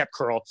bicep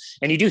curl,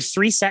 and you do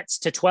 3 sets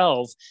to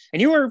 12,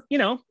 and you were,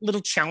 a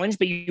little challenged,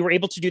 but you were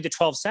able to do the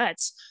 12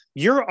 sets.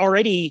 Your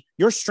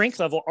strength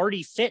level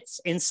already fits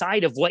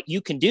inside of what you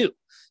can do.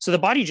 So the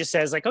body just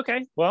says like,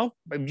 okay, well,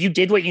 you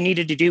did what you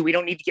needed to do. We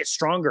don't need to get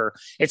stronger.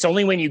 It's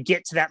only when you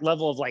get to that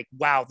level of like,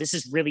 wow, this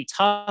is really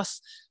tough.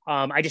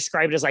 I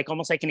describe it as like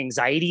almost like an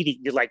anxiety that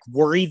you're like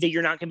worried that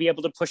you're not going to be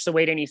able to push the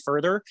weight any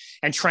further,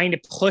 and trying to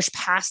push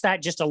past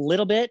that just a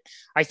little bit.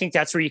 I think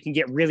that's where you can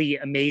get really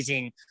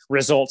amazing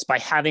results by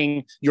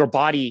having your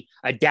body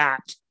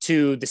adapt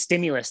to the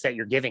stimulus that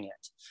you're giving it.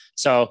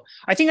 So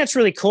I think that's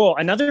really cool.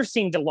 Another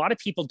thing that a lot of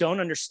people don't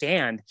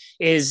understand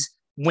is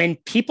when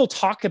people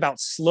talk about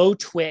slow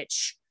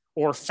twitch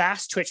or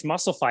fast twitch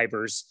muscle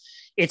fibers,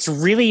 it's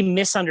really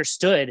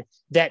misunderstood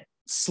that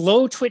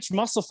slow twitch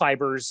muscle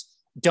fibers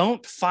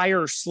don't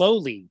fire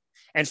slowly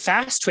and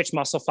fast twitch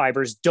muscle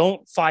fibers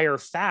don't fire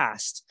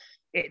fast.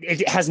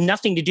 It has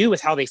nothing to do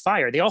with how they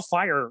fire. They all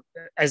fire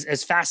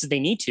as fast as they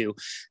need to.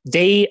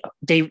 The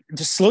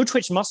slow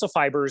twitch muscle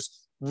fibers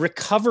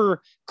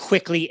recover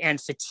quickly and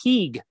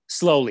fatigue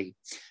slowly.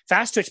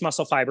 Fast twitch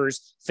muscle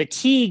fibers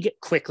fatigue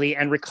quickly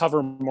and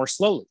recover more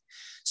slowly.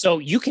 So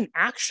you can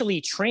actually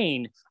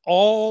train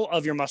all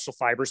of your muscle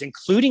fibers,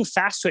 including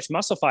fast twitch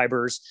muscle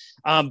fibers,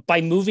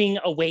 by moving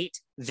a weight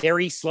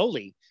very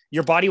slowly.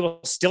 Your body will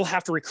still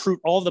have to recruit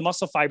all the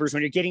muscle fibers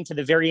when you're getting to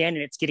the very end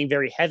and it's getting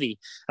very heavy.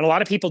 And a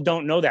lot of people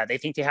don't know that. They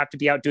think they have to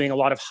be out doing a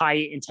lot of high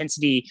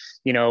intensity,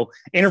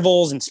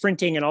 intervals and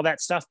sprinting and all that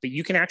stuff. But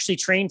you can actually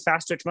train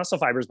fast twitch muscle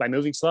fibers by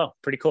moving slow.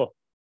 Pretty cool.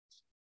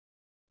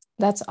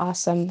 That's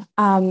awesome.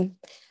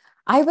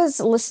 I was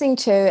listening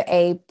to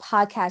a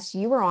podcast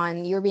you were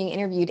on, you were being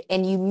interviewed,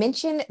 and you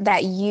mentioned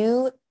that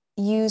you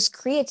use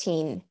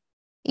creatine.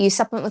 You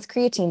supplement with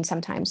creatine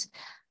sometimes.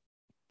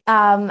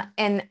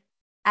 And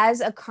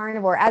as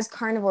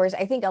carnivores,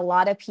 I think a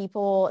lot of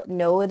people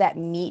know that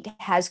meat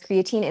has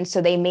creatine, and so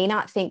they may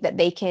not think that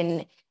they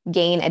can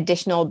gain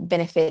additional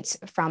benefits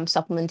from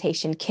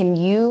supplementation. Can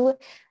you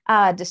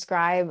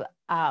describe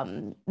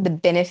the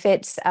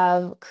benefits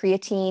of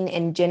creatine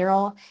in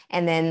general,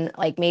 and then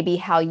like maybe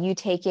how you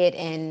take it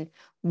and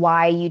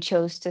why you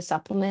chose to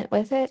supplement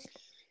with it?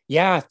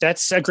 Yeah,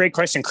 that's a great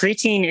question.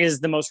 Creatine is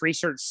the most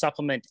researched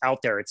supplement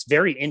out there. It's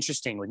very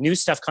interesting with new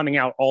stuff coming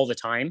out all the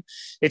time.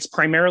 It's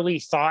primarily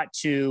thought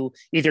to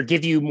either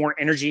give you more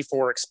energy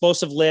for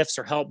explosive lifts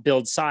or help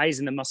build size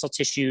in the muscle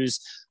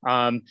tissues.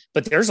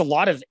 But there's a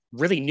lot of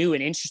really new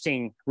and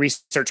interesting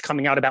research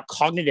coming out about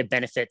cognitive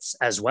benefits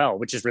as well,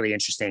 which is really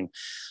interesting.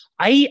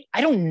 I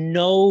don't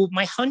know.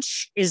 My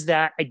hunch is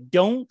that I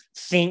don't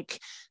think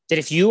that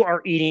if you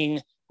are eating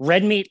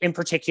red meat in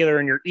particular,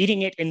 and you're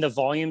eating it in the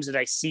volumes that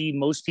I see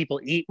most people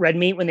eat red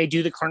meat when they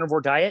do the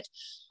carnivore diet,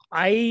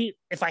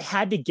 if I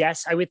had to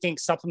guess, I would think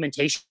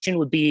supplementation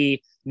would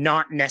be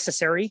not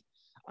necessary.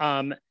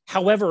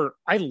 However,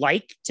 I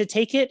like to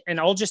take it, and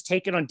I'll just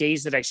take it on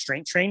days that I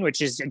strength train,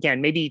 which is,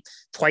 again, maybe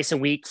twice a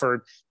week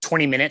for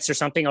 20 minutes or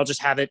something. I'll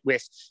just have it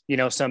with,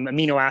 some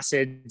amino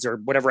acids or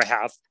whatever I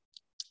have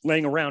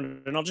laying around,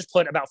 and I'll just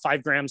put about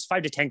 5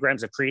 to 10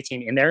 grams of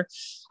creatine in there.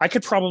 I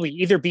could probably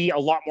either be a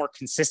lot more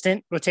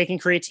consistent with taking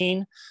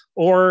creatine,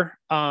 or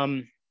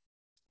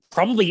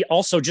probably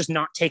also just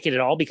not take it at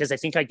all, because I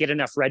think I get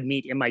enough red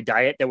meat in my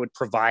diet that would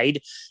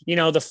provide,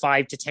 the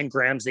 5 to 10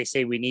 grams they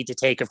say we need to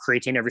take of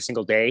creatine every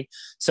single day.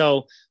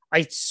 So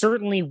I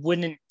certainly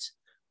wouldn't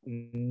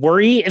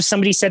worry if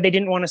somebody said they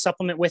didn't want to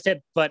supplement with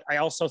it, but I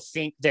also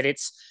think that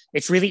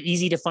it's really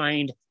easy to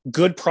find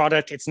good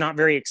product. It's not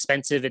very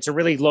expensive. It's a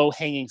really low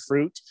hanging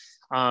fruit.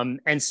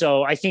 And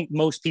so I think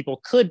most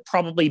people could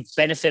probably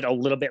benefit a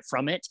little bit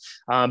from it.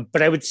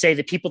 But I would say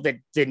the people that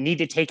need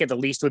to take it the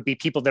least would be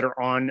people that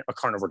are on a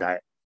carnivore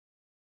diet.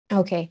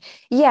 Okay.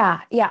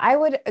 Yeah. Yeah. I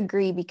would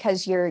agree,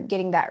 because you're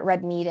getting that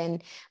red meat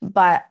in,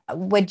 but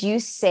would you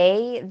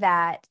say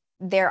that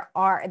there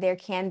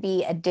can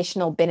be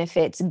additional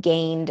benefits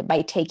gained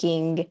by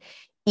taking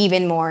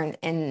even more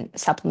in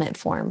supplement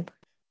form?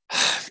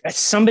 As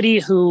somebody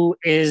who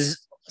is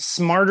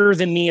smarter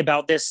than me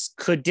about this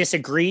could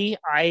disagree.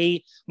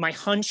 My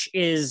hunch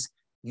is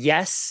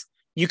yes,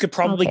 you could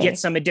probably get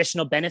some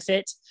additional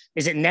benefit.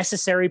 Is it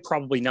necessary?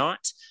 Probably not.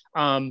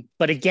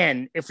 But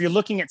again, if you're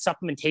looking at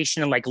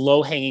supplementation and like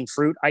low hanging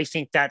fruit, I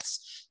think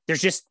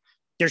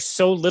there's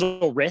so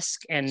little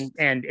risk, and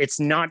it's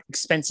not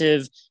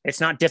expensive. It's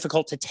not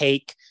difficult to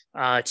take.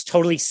 It's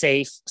totally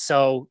safe.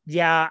 So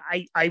yeah,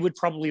 I would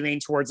probably lean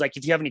towards, like,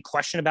 if you have any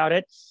question about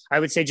it, I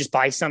would say just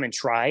buy some and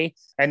try,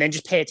 and then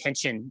just pay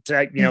attention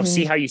to,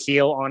 see how you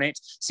feel on it.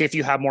 See if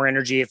you have more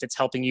energy, if it's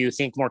helping you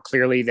think more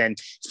clearly, then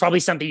it's probably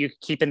something you could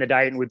keep in the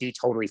diet and would be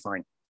totally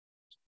fine.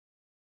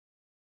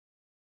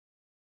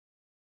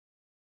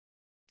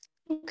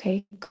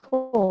 Okay,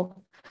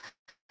 cool.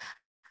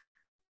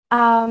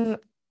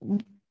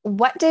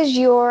 What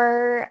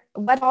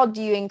all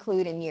do you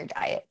include in your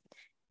diet?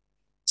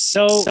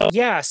 So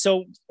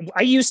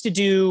I used to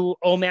do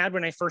OMAD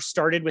when I first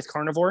started with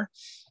carnivore,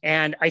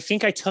 and I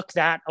think I took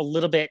that a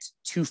little bit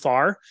too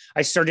far.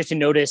 I started to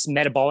notice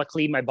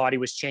metabolically my body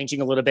was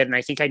changing a little bit, and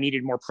I think I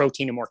needed more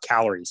protein and more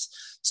calories.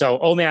 So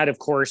OMAD, of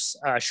course,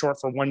 short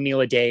for 1 meal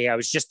a day. I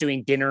was just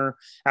doing dinner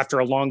after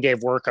a long day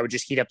of work. I would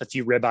just heat up a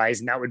few ribeyes,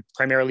 and that would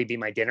primarily be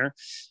my dinner.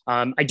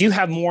 I do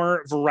have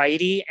more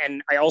variety,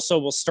 and I also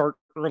will start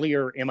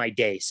earlier in my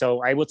day.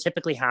 So I will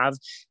typically have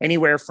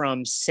anywhere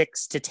from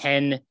 6 to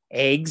 10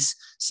 eggs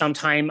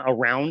sometime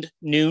around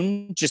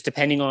noon, just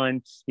depending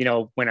on,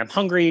 when I'm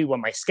hungry, what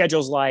my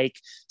schedule's like.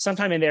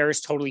 Sometime in there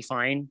is totally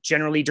fine.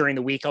 Generally during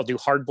the week, I'll do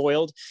hard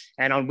boiled.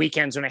 And on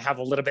weekends, when I have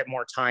a little bit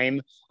more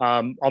time,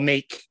 I'll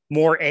make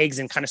more eggs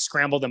and kind of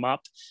scramble them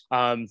up.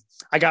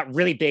 I got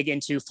really big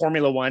into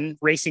Formula One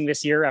racing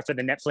this year after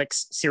the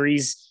Netflix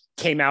series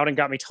came out and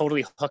got me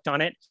totally hooked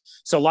on it.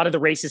 So a lot of the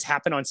races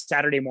happen on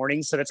Saturday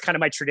mornings. So that's kind of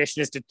my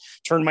tradition, is to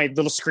turn my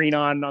little screen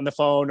on the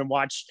phone and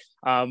watch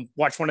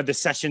one of the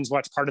sessions,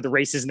 watch part of the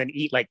races, and then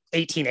eat like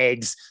 18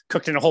 eggs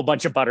cooked in a whole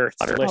bunch of butter.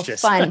 It's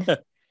delicious. Fun.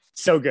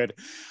 So good.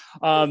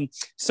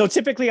 So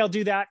typically I'll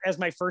do that as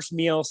my first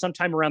meal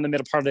sometime around the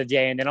middle part of the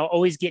day. And then I'll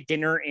always get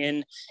dinner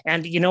in.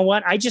 And you know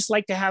what? I just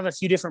like to have a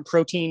few different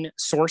protein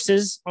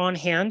sources on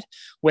hand,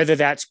 whether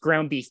that's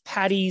ground beef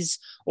patties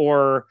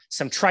or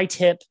some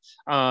tri-tip,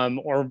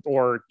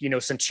 or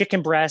some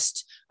chicken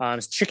breast,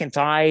 chicken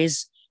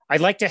thighs. I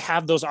like to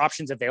have those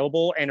options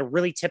available. And a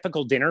really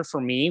typical dinner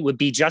for me would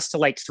be just to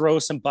like throw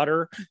some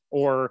butter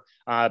or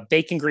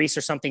bacon grease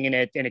or something in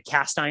a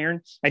cast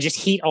iron, and just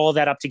heat all of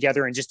that up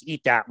together and just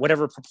eat that,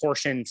 whatever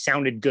proportion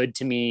sounded good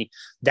to me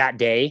that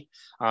day.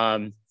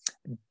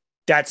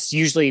 That's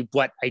usually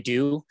what I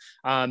do.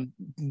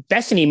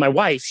 Bethany, my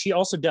wife, she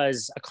also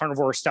does a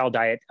carnivore style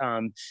diet,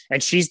 and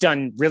she's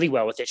done really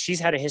well with it. She's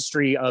had a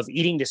history of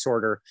eating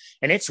disorder,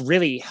 and it's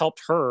really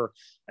helped her.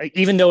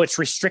 Even though it's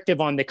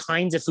restrictive on the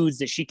kinds of foods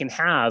that she can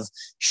have,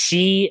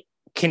 she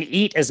can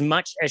eat as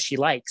much as she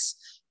likes.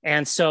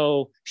 And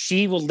so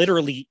she will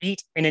literally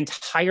eat an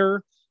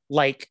entire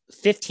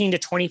 15 to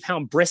 20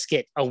 pound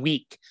brisket a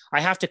week.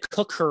 I have to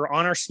cook her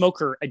on our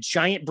smoker a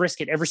giant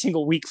brisket every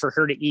single week for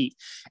her to eat.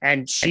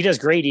 And she does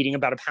great eating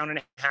about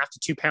 1.5 to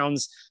 2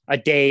 pounds a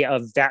day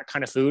of that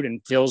kind of food, and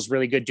feels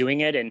really good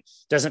doing it, and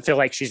doesn't feel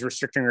like she's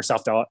restricting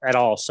herself at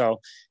all. So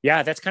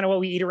yeah, that's kind of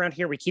what we eat around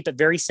here. We keep it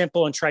very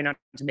simple and try not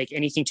to make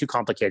anything too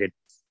complicated.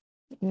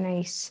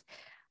 Nice.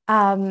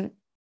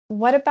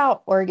 What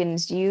about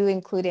organs? Do you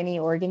include any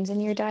organs in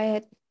your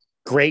diet?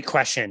 Great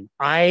question.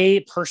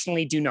 I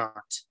personally do not.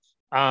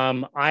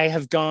 I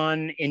have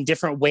gone in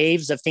different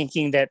waves of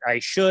thinking that I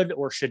should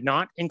or should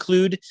not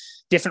include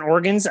different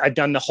organs. I've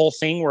done the whole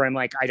thing where I'm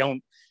like, I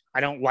don't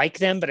like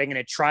them, but I'm going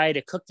to try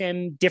to cook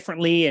them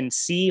differently and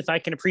see if I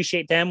can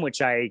appreciate them,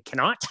 which I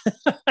cannot,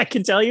 I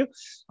can tell you.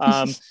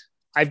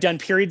 I've done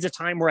periods of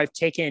time where I've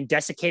taken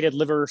desiccated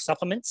liver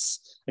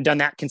supplements and done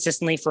that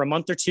consistently for a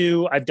month or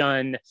two. I've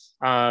done,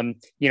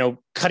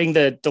 cutting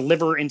the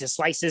liver into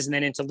slices and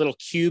then into little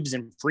cubes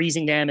and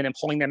freezing them and then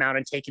pulling them out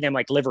and taking them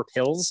like liver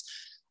pills.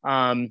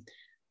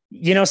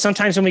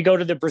 Sometimes when we go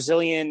to the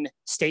Brazilian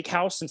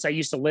steakhouse, since I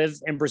used to live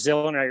in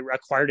Brazil and I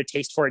acquired a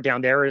taste for it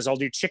down there, is I'll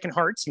do chicken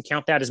hearts and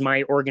count that as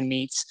my organ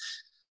meats.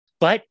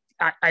 But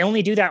I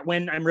only do that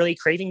when I'm really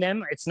craving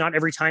them. It's not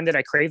every time that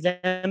I crave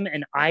them.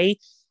 And I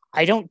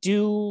don't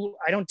do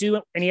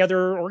any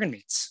other organ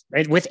meats,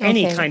 right? With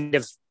any kind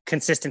of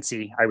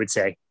consistency, I would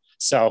say.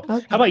 So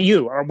how about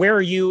you? Or where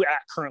are you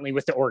at currently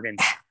with the organs?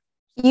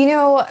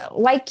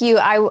 Like you,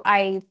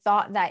 I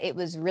thought that it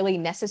was really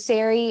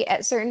necessary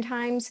at certain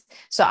times.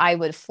 So I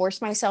would force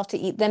myself to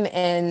eat them.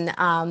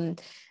 And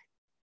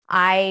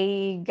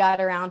I got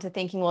around to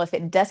thinking, well, if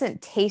it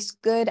doesn't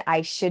taste good,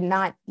 I should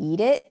not eat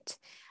it.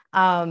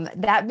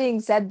 That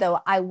being said, though,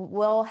 I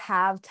will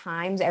have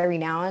times every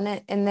now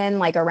and then,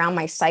 like around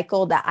my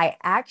cycle, that I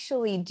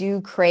actually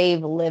do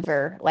crave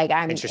liver. Like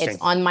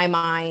it's on my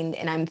mind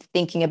and I'm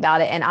thinking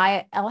about it. And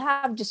I'll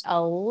have just a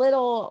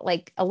little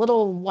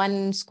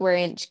 1 square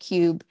inch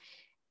cube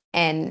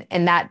and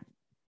that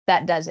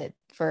does it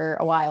for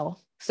a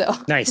while. So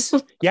nice.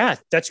 Yeah,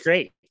 that's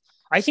great.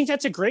 I think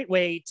that's a great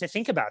way to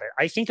think about it.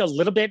 I think a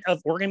little bit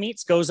of organ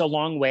meats goes a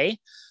long way.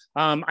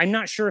 I'm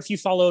not sure if you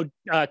followed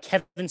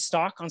Kevin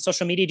Stock on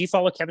social media. Do you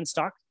follow Kevin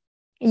Stock?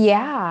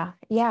 Yeah.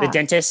 The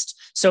dentist.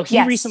 So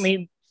he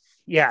recently,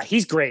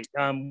 he's great.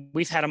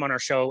 We've had him on our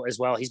show as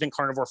well. He's been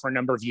carnivore for a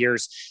number of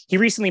years. He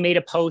recently made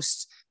a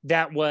post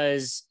that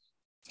was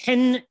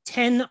 10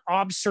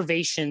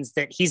 observations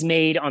that he's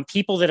made on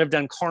people that have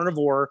done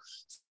carnivore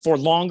for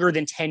longer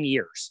than 10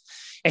 years.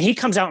 And he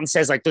comes out and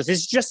says, like, this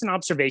is just an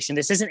observation.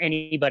 This isn't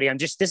anybody.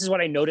 This is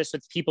what I noticed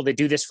with people that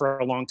do this for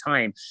a long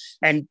time.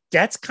 And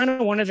that's kind of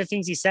one of the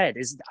things he said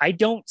is I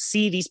don't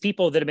see these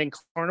people that have been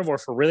carnivore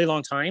for a really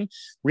long time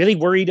really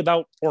worried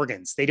about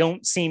organs. They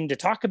don't seem to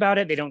talk about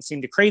it. They don't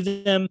seem to crave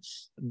them.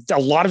 A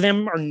lot of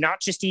them are not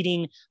just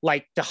eating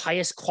like the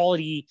highest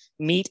quality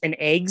meat and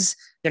eggs.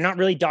 They're not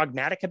really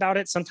dogmatic about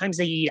it. Sometimes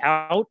they eat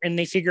out and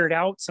they figure it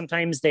out.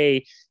 Sometimes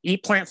they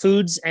eat plant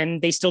foods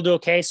and they still do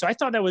okay. So I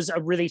thought that was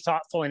a really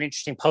thoughtful and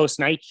interesting post.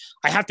 And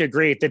I have to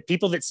agree that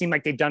people that seem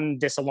like they've done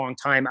this a long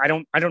time, I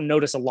don't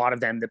notice a lot of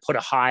them that put a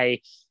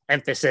high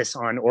emphasis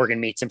on organ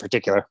meats in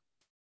particular.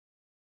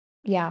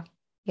 Yeah,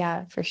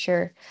 for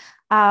sure.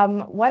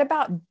 What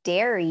about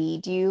dairy?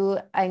 Do you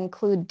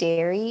include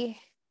dairy?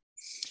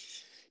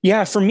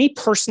 Yeah, for me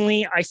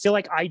personally, I feel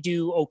like I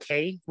do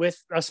okay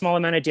with a small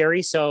amount of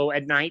dairy. So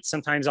at night,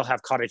 sometimes I'll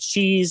have cottage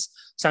cheese.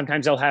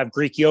 Sometimes I'll have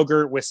Greek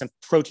yogurt with some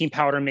protein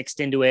powder mixed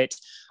into it.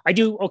 I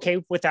do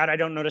okay with that. I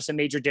don't notice a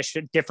major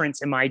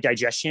difference in my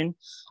digestion.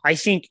 I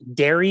think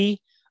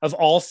dairy, of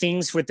all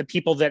things with the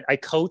people that I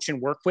coach and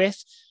work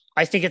with,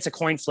 I think it's a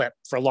coin flip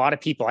for a lot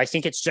of people. I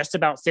think it's just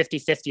about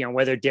 50-50 on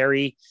whether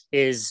dairy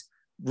is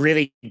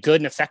really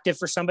good and effective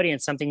for somebody and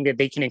something that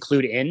they can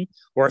include in,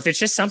 or if it's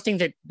just something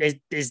that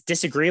is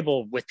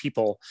disagreeable with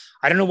people.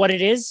 I don't know what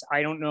it is.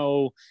 I don't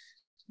know,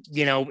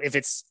 if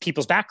it's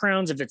people's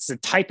backgrounds, if it's the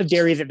type of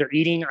dairy that they're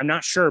eating, I'm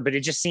not sure, but it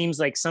just seems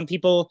like some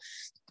people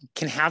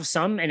can have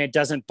some and it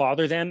doesn't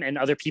bother them and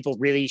other people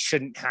really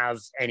shouldn't have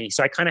any.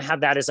 So I kind of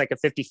have that as like a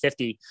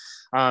 50-50.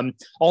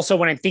 Also,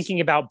 when I'm thinking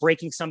about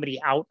breaking somebody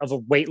out of a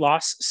weight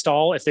loss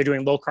stall, if they're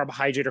doing low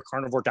carbohydrate or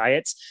carnivore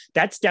diets,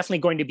 that's definitely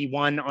going to be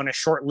one on a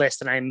short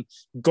list. And I'm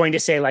going to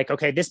say like,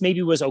 okay, this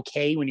maybe was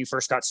okay when you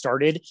first got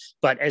started,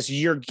 but as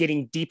you're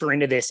getting deeper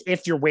into this,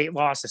 if your weight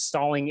loss is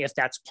stalling, if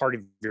that's part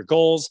of your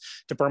goals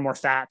to burn more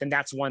fat, then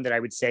that's one that I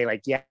would say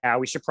like, yeah,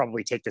 we should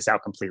probably take this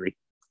out completely.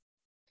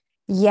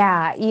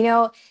 Yeah,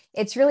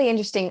 it's really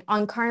interesting.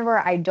 On carnivore,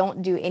 I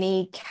don't do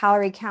any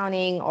calorie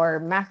counting or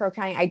macro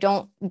counting. I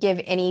don't give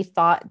any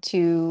thought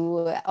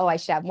to, I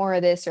should have more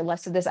of this or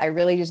less of this. I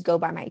really just go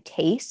by my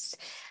taste.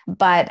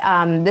 But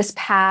this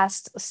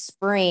past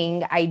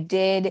spring, I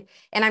did,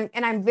 and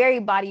I'm very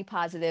body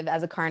positive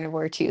as a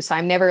carnivore too. So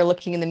I'm never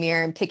looking in the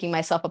mirror and picking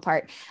myself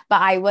apart.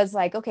 But I was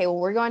like, okay, well,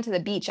 we're going to the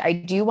beach. I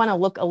do want to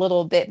look a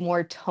little bit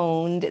more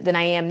toned than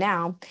I am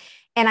now.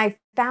 And I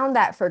found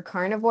that for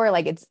carnivore,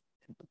 like it's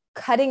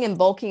cutting and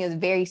bulking is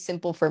very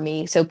simple for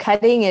me. So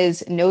cutting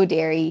is no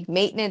dairy,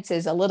 maintenance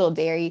is a little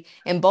dairy,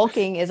 and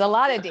bulking is a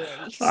lot of dairy.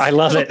 So. I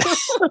love it.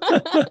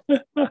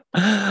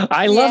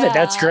 I love it.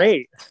 That's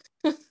great.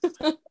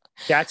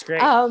 That's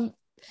great.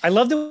 I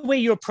love the way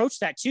you approach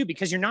that too,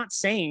 because you're not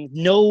saying,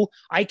 no,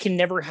 I can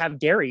never have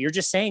dairy. You're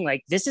just saying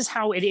like, this is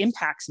how it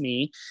impacts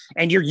me.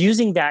 And you're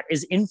using that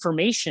as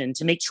information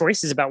to make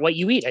choices about what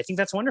you eat. I think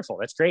that's wonderful.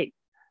 That's great.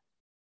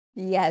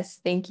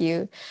 Yes. Thank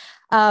you.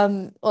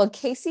 Well,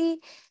 Casey,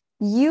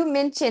 you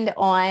mentioned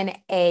on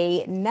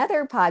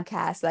another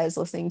podcast that I was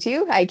listening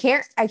to. I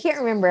can't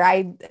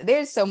remember.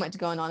 There's so much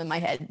going on in my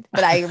head,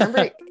 but I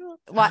remember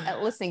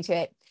listening to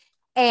it.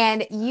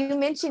 And you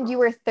mentioned you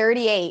were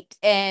 38,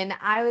 and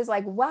I was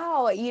like,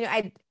 wow,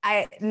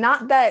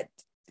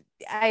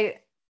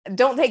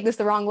 don't take this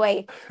the wrong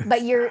way,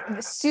 but you're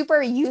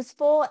super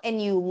youthful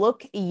and you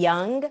look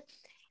young.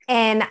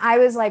 And I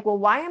was like, well,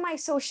 why am I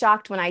so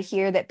shocked when I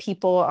hear that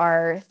people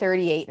are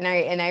 38?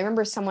 And I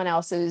remember someone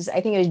else's, I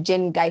think it was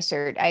Jen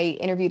Geisert. I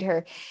interviewed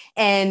her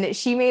and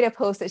she made a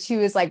post that she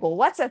was like, well,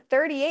 what's a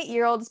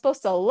 38-year-old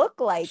supposed to look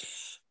like?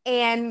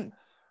 And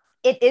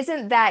it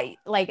isn't that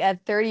like a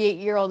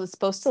 38-year-old is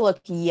supposed to look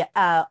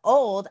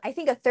old. I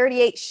think a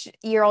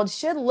 38-year-old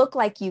should look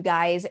like you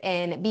guys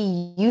and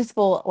be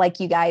youthful like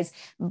you guys.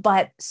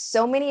 But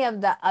so many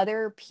of the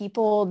other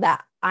people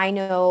that I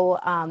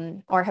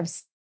know or have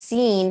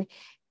seen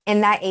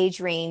in that age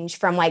range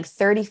from like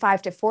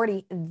 35 to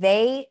 40,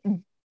 they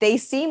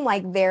seem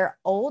like they're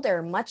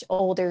older, much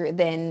older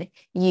than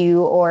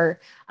you or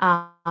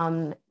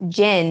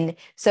Jen.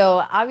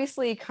 So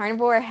obviously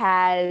carnivore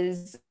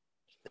has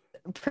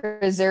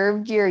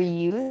preserved your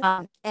youth.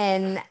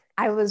 And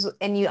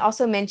you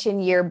also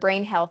mentioned your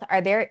brain health.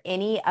 Are there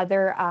any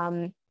other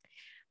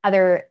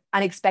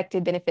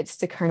unexpected benefits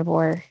to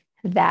carnivore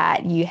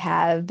that you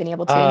have been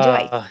able to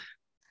enjoy?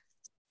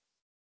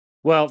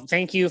 Well,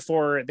 thank you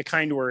for the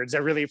kind words. I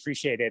really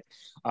appreciate it.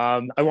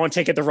 I won't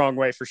take it the wrong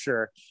way for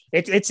sure.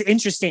 It's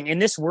interesting in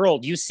this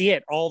world. You see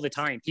it all the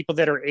time. People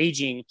that are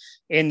aging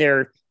in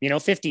their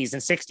 50s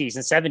and 60s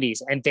and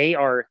 70s, and they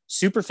are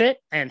super fit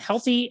and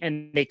healthy,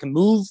 and they can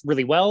move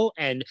really well,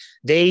 and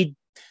they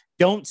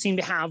don't seem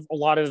to have a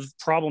lot of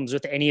problems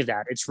with any of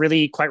that. It's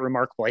really quite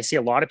remarkable. I see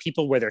a lot of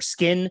people where their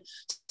skin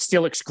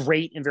still looks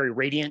great and very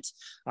radiant.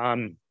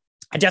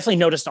 I definitely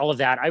noticed all of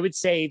that. I would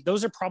say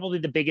those are probably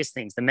the biggest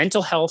things. The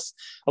mental health,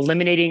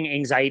 eliminating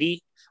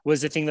anxiety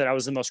was the thing that I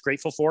was the most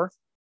grateful for.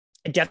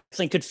 I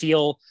definitely could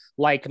feel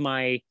like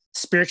my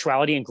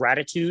spirituality and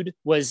gratitude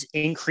was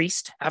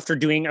increased after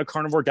doing a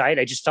carnivore diet.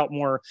 I just felt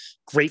more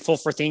grateful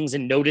for things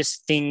and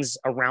noticed things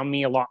around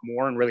me a lot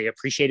more and really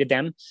appreciated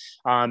them.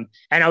 And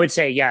I would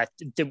say, yeah,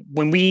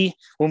 when we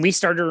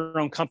started our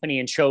own company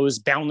and chose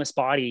Boundless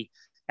Body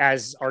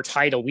as our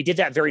title, we did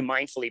that very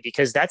mindfully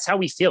because that's how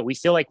we feel. We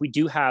feel like we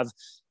do have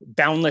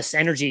boundless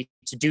energy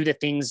to do the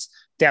things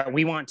that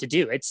we want to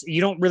do. You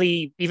don't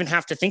really even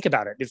have to think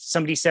about it. If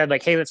somebody said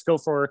like, hey, let's go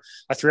for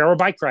a 3-hour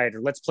bike ride,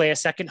 or let's play a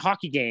second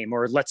hockey game,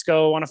 or let's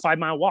go on a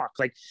 5-mile walk,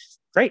 like,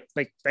 great.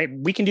 Like,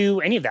 we can do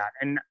any of that.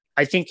 And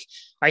I think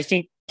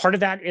part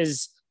of that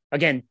is,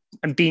 again,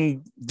 I'm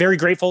being very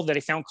grateful that I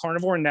found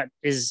carnivore, and that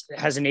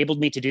has enabled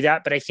me to do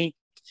that. But I think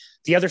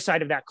the other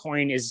side of that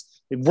coin is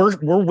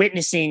we're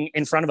witnessing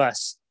in front of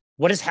us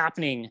what is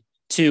happening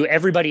to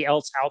everybody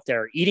else out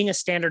there eating a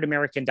standard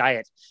American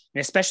diet. And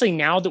especially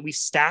now that we've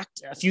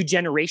stacked a few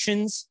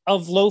generations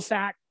of low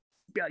fat,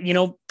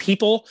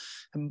 people,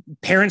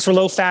 parents were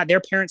low fat,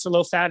 their parents are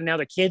low fat, and now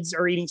the kids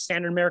are eating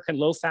standard American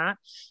low fat.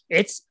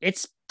 It's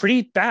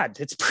pretty bad.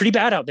 It's pretty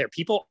bad out there.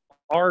 People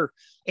are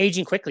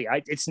aging quickly.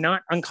 It's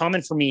not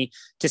uncommon for me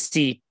to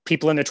see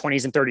people in their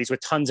 20s and 30s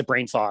with tons of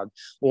brain fog,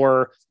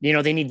 or,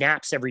 they need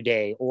naps every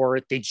day, or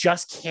they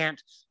just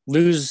can't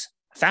lose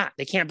fat.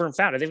 They can't burn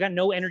fat, or they've got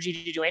no energy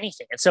to do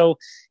anything. And so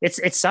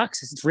it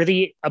sucks. It's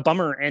really a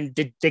bummer. And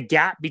the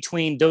gap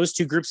between those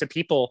two groups of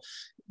people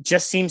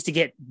just seems to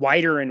get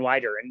wider and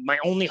wider. And my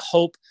only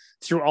hope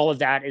through all of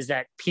that is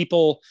that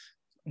people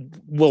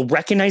will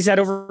recognize that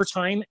over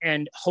time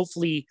and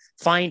hopefully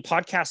find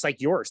podcasts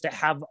like yours that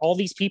have all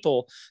these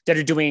people that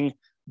are doing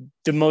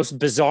the most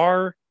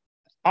bizarre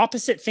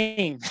opposite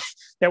thing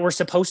that we're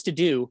supposed to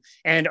do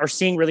and are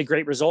seeing really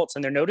great results.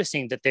 And they're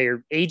noticing that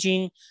they're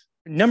aging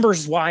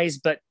numbers wise,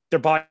 but their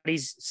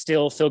bodies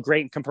still feel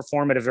great and can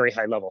perform at a very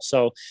high level.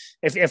 So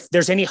if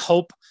there's any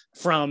hope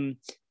from,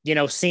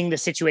 seeing the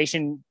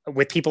situation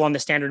with people on the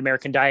standard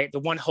American diet, the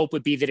one hope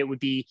would be that it would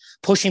be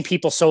pushing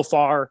people so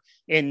far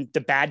in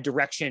the bad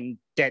direction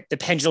that the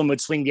pendulum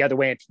would swing the other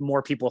way and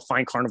more people will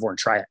find carnivore and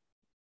try it.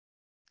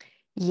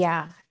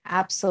 Yeah,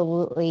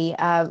 absolutely.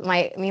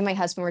 Me and my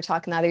husband were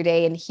talking the other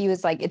day, and he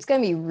was like, it's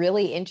going to be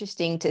really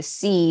interesting to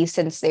see,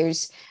 since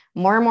there's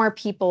more and more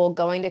people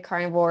going to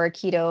carnivore,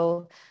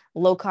 keto,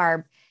 low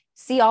carb,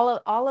 see all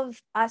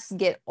of us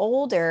get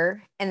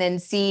older, and then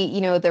see,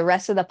 the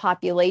rest of the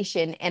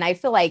population. And I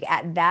feel like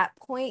at that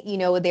point,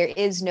 there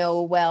is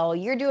no, well,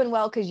 you're doing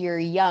well because you're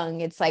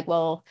young. It's like,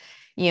 well,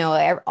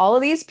 all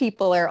of these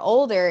people are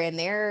older and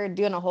they're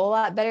doing a whole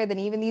lot better than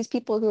even these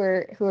people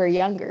who are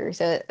younger.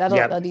 So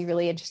that'll be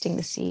really interesting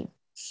to see.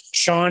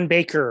 Sean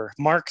Baker,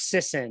 Mark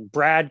Sisson,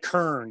 Brad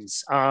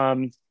Kearns.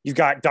 You've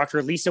got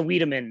Dr. Lisa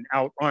Wiedemann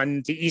out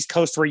on the East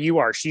Coast where you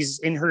are. She's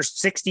in her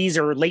 60s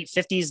or late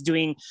 50s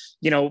doing,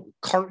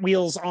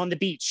 cartwheels on the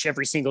beach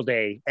every single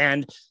day.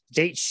 And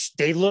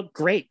they look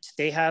great.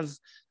 They have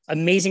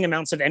amazing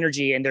amounts of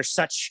energy, and they're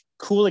such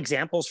cool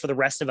examples for the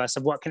rest of us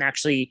of what can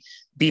actually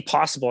be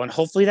possible. And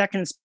hopefully that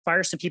can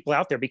inspire some people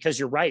out there, because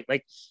you're right.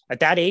 Like,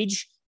 at that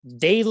age,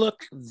 they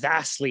look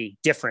vastly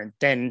different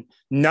than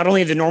not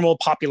only the normal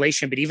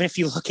population, but even if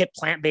you look at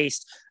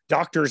plant-based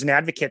doctors and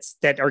advocates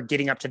that are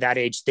getting up to that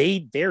age,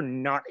 they're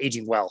not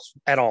aging well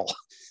at all.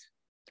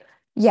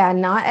 Yeah,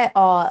 not at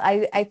all.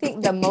 I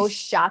think the most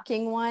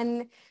shocking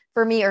one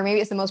for me, or maybe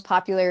it's the most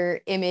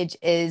popular image,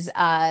 is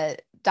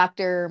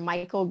Dr.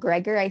 Michael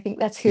Greger. I think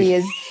that's who he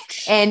is.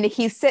 And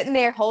he's sitting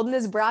there holding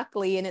his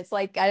broccoli, and it's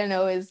like, I don't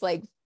know, his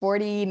like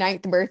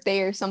 49th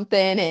birthday or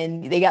something.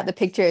 And they got the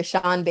picture of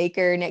Sean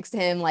Baker next to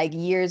him, like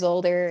years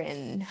older.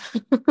 And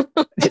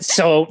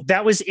so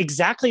that was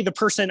exactly the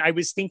person I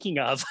was thinking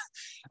of,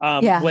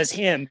 was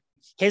him.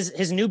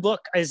 His new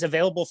book is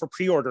available for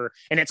pre-order,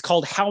 and it's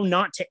called How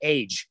Not to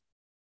Age.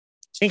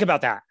 Think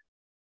about that.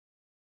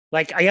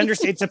 Like, I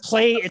understand it's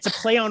a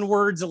play on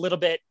words a little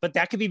bit, but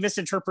that could be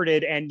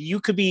misinterpreted, and you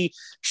could be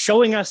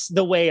showing us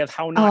the way of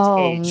how not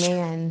to age. Oh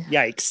man.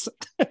 Yikes.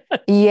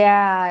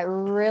 Yeah,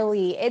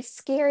 really. It's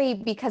scary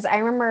because I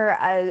remember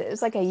it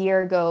was like a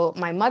year ago,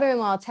 my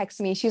mother-in-law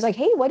texted me. She was like,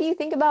 "Hey, what do you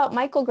think about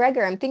Michael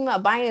Greger? I'm thinking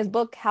about buying his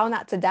book, How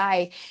Not to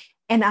Die."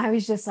 And I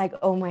was just like,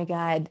 oh my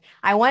God.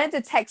 I wanted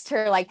to text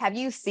her, like, have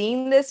you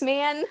seen this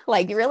man?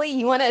 Like, really?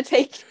 You want to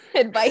take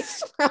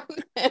advice from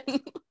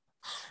him?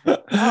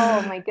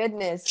 Oh my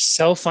goodness.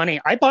 So funny.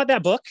 I bought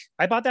that book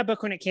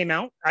when it came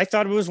out. I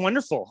thought it was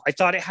wonderful. I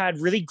thought it had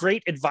really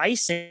great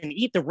advice and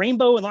eat the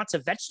rainbow and lots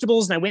of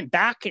vegetables. And I went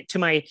back to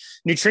my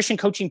nutrition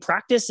coaching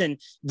practice and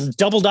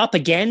doubled up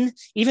again,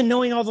 even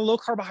knowing all the low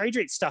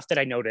carbohydrate stuff that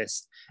I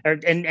noticed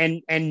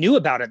and knew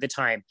about at the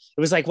time.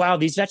 It was like, wow,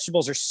 these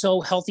vegetables are so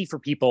healthy for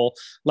people.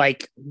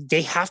 Like,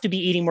 they have to be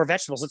eating more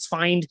vegetables. Let's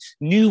find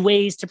new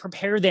ways to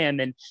prepare them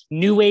and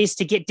new ways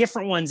to get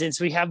different ones in,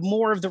 so we have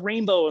more of the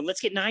rainbow, and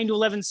let's get 9 to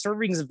 11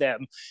 servings of them.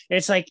 And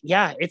it's like,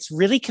 yeah, it's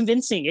really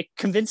convincing. It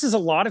convinces a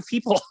lot of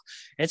people.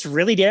 It's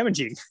really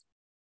damaging.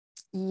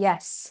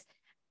 Yes,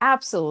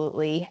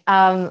 absolutely.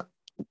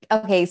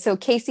 Okay, so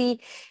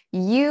Casey,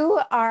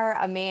 you are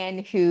a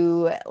man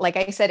who, like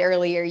I said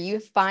earlier, you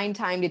find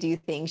time to do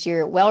things.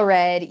 You're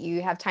well-read.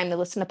 You have time to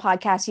listen to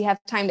podcasts. You have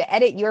time to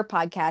edit your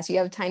podcast. You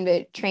have time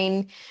to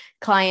train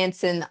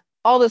clients and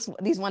all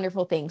these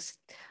wonderful things.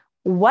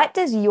 What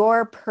does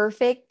your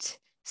perfect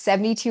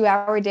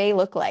 72-hour day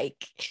look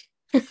like?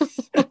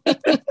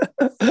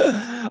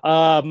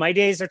 My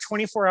days are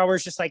 24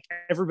 hours, just like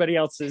everybody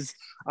else's.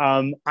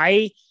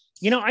 I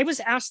was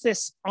asked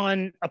this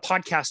on a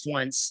podcast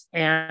once,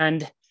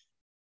 and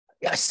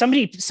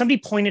somebody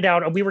pointed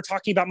out, we were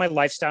talking about my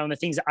lifestyle and the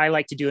things I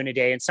like to do in a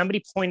day. And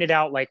somebody pointed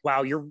out, like,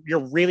 wow, you're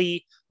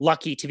really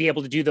lucky to be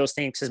able to do those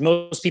things, because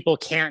most people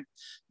can't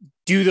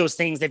do those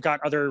things. They've got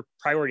other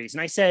priorities.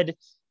 And I said,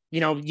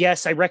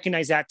 yes, I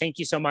recognize that. Thank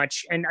you so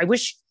much. And I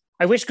wish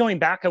going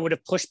back, I would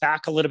have pushed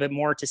back a little bit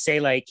more to say,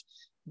 like,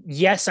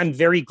 yes, I'm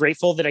very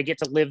grateful that I get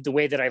to live the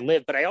way that I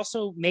live, but I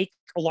also make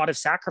a lot of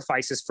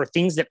sacrifices for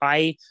things that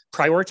I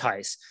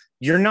prioritize.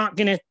 You're not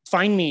going to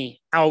find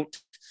me out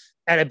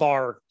at a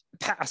bar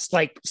past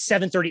like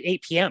 7:30,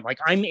 8 p.m. Like,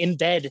 I'm in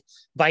bed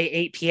by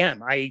 8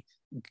 p.m. I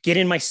get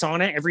in my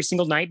sauna every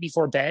single night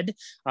before bed.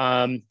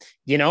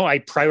 I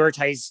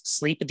prioritize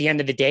sleep at the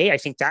end of the day. I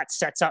think that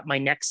sets up my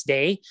next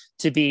day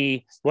to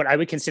be what I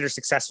would consider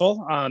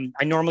successful.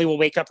 I normally will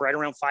wake up right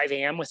around 5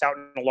 a.m. without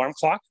an alarm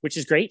clock, which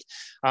is great.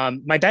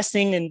 My best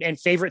thing and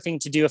favorite thing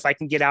to do if I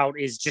can get out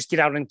is just get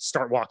out and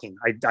start walking.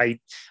 I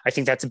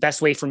think that's the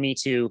best way for me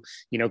to,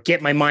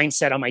 get my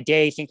mindset on my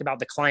day, think about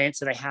the clients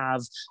that I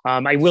have.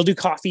 I will do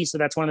coffee. So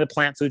that's one of the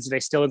plant foods that I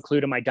still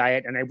include in my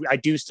diet. And I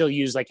do still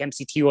use like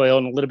MCT oil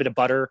and a little bit of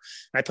butter.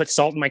 And I put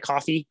salt in my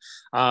coffee.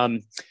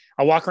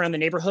 I'll walk around the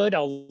neighborhood.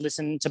 I'll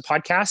listen to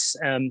podcasts.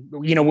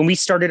 When we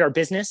started our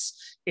business,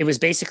 it was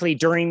basically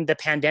during the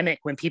pandemic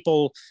when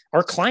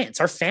our clients,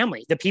 our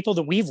family, the people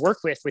that we've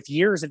worked with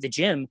years at the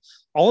gym,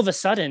 all of a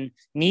sudden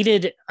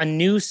needed a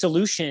new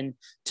solution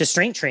to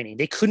strength training.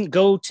 They couldn't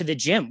go to the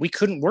gym. We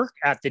couldn't work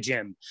at the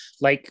gym.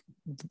 Like,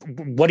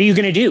 what are you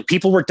going to do?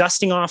 People were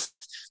dusting off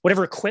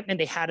whatever equipment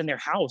they had in their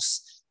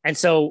house. And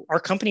so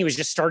our company was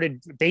just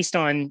started based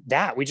on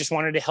that. We just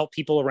wanted to help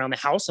people around the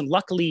house. And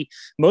luckily,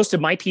 most of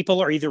my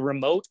people are either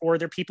remote or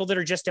they're people that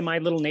are just in my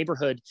little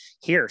neighborhood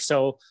here.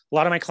 So a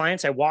lot of my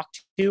clients I walk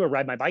to or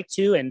ride my bike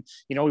to, and,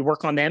 we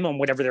work on them on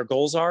whatever their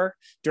goals are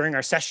during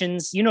our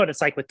sessions. You know what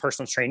it's like with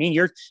personal training.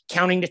 You're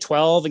counting to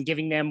 12 and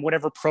giving them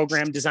whatever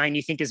program design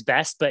you think is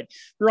best, but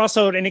you're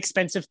also an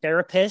expensive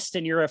therapist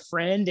and you're a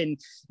friend, and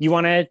you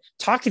want to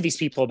talk to these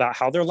people about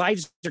how their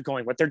lives are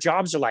going, what their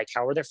jobs are like,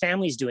 how are their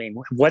families doing,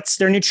 what's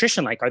their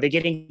nutrition like, are they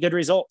getting good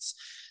results?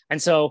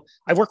 And so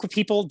I work with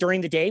people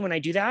during the day when I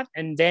do that.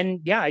 And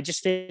then, I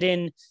just fit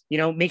in,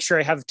 make sure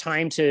I have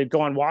time to go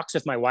on walks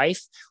with my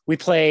wife. We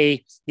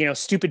play,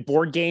 stupid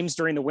board games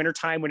during the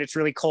wintertime when it's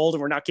really cold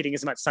and we're not getting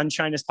as much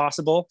sunshine as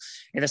possible.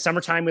 In the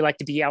summertime, we like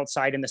to be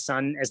outside in the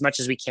sun as much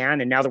as we can.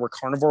 And now that we're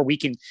carnivore, we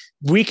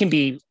can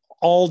be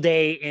all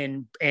day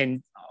in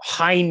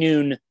high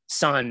noon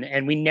sun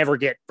and we never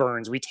get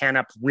burns. We tan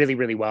up really,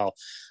 really well.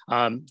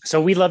 So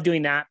we love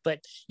doing that.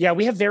 But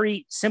we have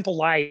very simple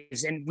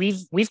lives, and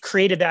we've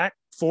created that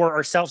for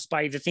ourselves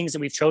by the things that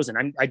we've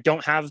chosen. I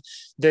don't have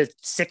the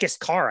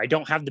sickest car. I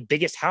don't have the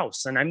biggest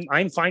house, and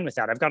I'm fine with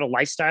that. I've got a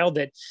lifestyle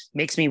that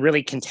makes me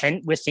really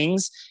content with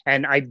things,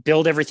 and I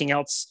build everything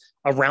else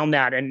around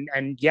that. And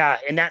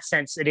in that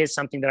sense, it is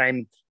something that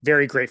I'm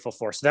very grateful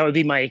for. So that would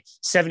be my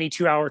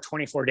 72-hour,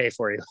 24-day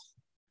for you.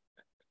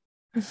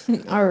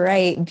 All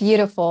right.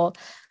 Beautiful.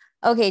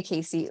 Okay,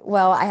 Casey.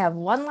 Well, I have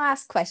one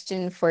last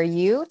question for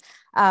you.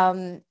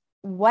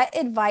 What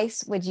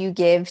advice would you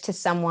give to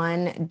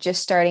someone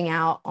just starting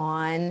out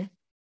on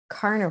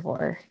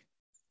carnivore?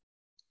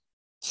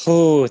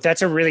 Oh,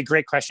 that's a really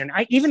great question.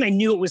 I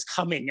knew it was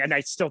coming, and I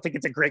still think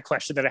it's a great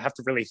question that I have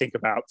to really think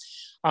about.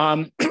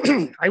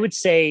 I would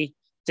say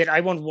that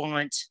I would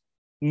want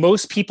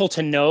most people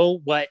to know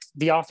what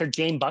the author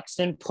Jane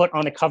Buxton put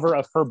on the cover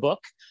of her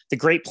book, The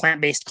Great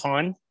Plant-Based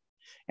Con.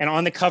 And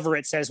on the cover,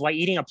 it says, why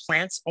eating a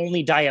plants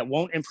only diet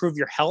won't improve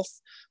your health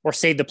or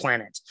save the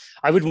planet.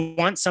 I would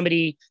want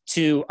somebody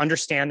to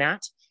understand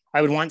that.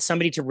 I would want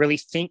somebody to really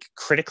think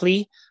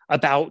critically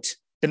about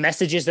the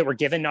messages that were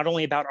given, not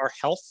only about our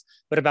health,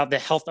 but about the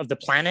health of the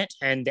planet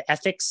and the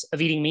ethics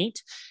of eating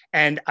meat.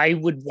 And I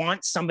would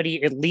want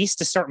somebody at least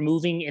to start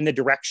moving in the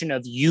direction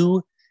of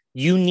you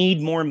need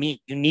more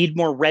meat. You need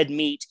more red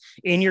meat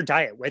in your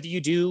diet, whether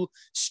you do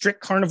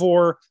strict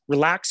carnivore,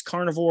 relaxed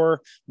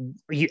carnivore,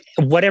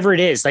 whatever it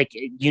is. Like,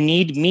 you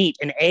need meat,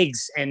 and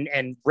eggs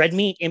and red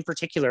meat in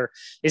particular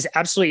is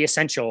absolutely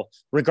essential,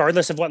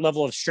 regardless of what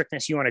level of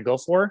strictness you want to go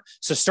for.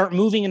 So start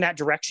moving in that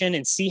direction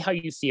and see how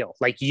you feel.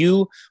 Like,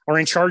 you are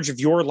in charge of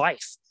your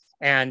life,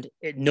 and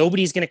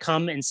nobody's going to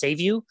come and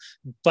save you.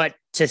 But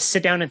to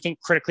sit down and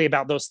think critically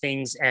about those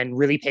things and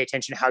really pay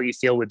attention to how you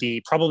feel would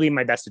be probably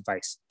my best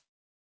advice.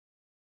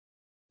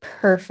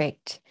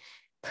 Perfect.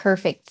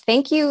 Perfect.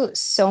 Thank you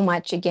so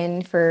much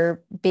again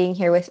for being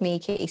here with me,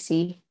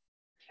 Casey.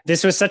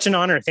 This was such an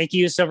honor. Thank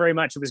you so very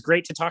much. It was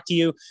great to talk to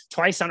you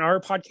twice on our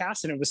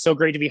podcast, and it was so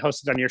great to be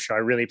hosted on your show. I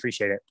really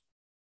appreciate it.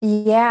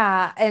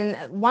 Yeah.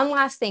 And one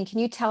last thing, can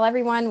you tell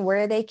everyone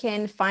where they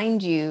can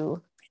find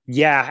you?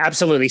 Yeah,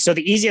 absolutely. So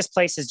the easiest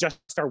place is just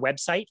our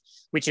website,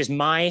 which is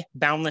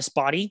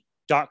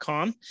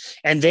myboundlessbody.com.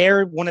 And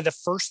there, one of the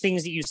first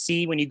things that you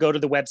see when you go to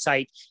the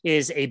website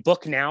is a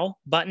book now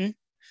button,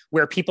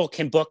 where people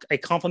can book a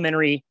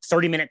complimentary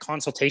 30-minute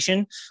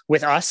consultation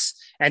with us,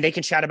 and they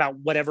can chat about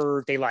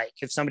whatever they like.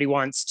 If somebody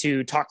wants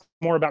to talk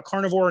more about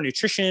carnivore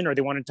nutrition, or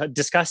they want to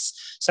discuss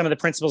some of the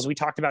principles we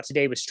talked about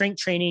today with strength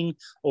training,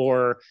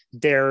 or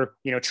they're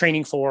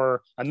training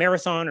for a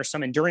marathon or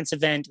some endurance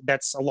event,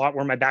 that's a lot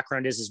where my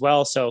background is as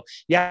well. So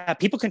yeah,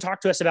 people can talk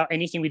to us about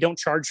anything. We don't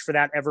charge for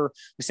that ever.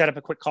 We set up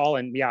a quick call,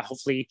 and yeah,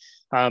 hopefully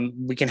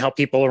we can help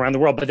people around the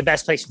world. But the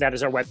best place for that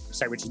is our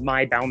website, which is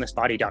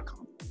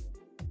myboundlessbody.com.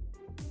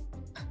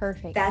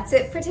 Perfect. That's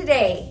it for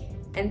today.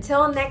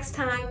 Until next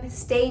time,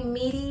 stay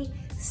meaty,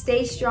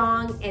 stay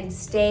strong, and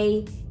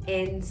stay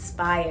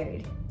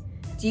inspired.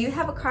 Do you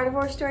have a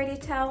carnivore story to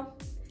tell?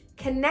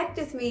 Connect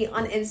with me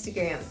on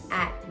Instagram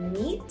at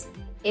meat,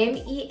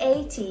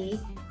 MEAT,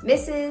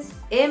 Mrs.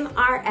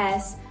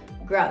 MRS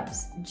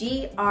Grubs,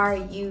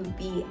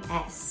 GRUBS.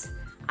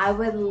 I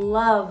would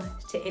love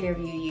to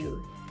interview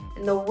you,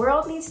 and the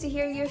world needs to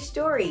hear your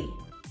story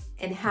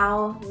and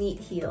how meat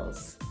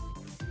heals.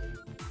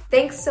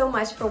 Thanks so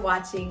much for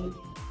watching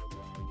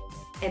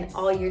and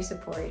all your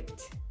support.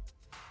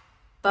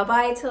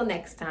 Bye-bye till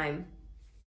next time.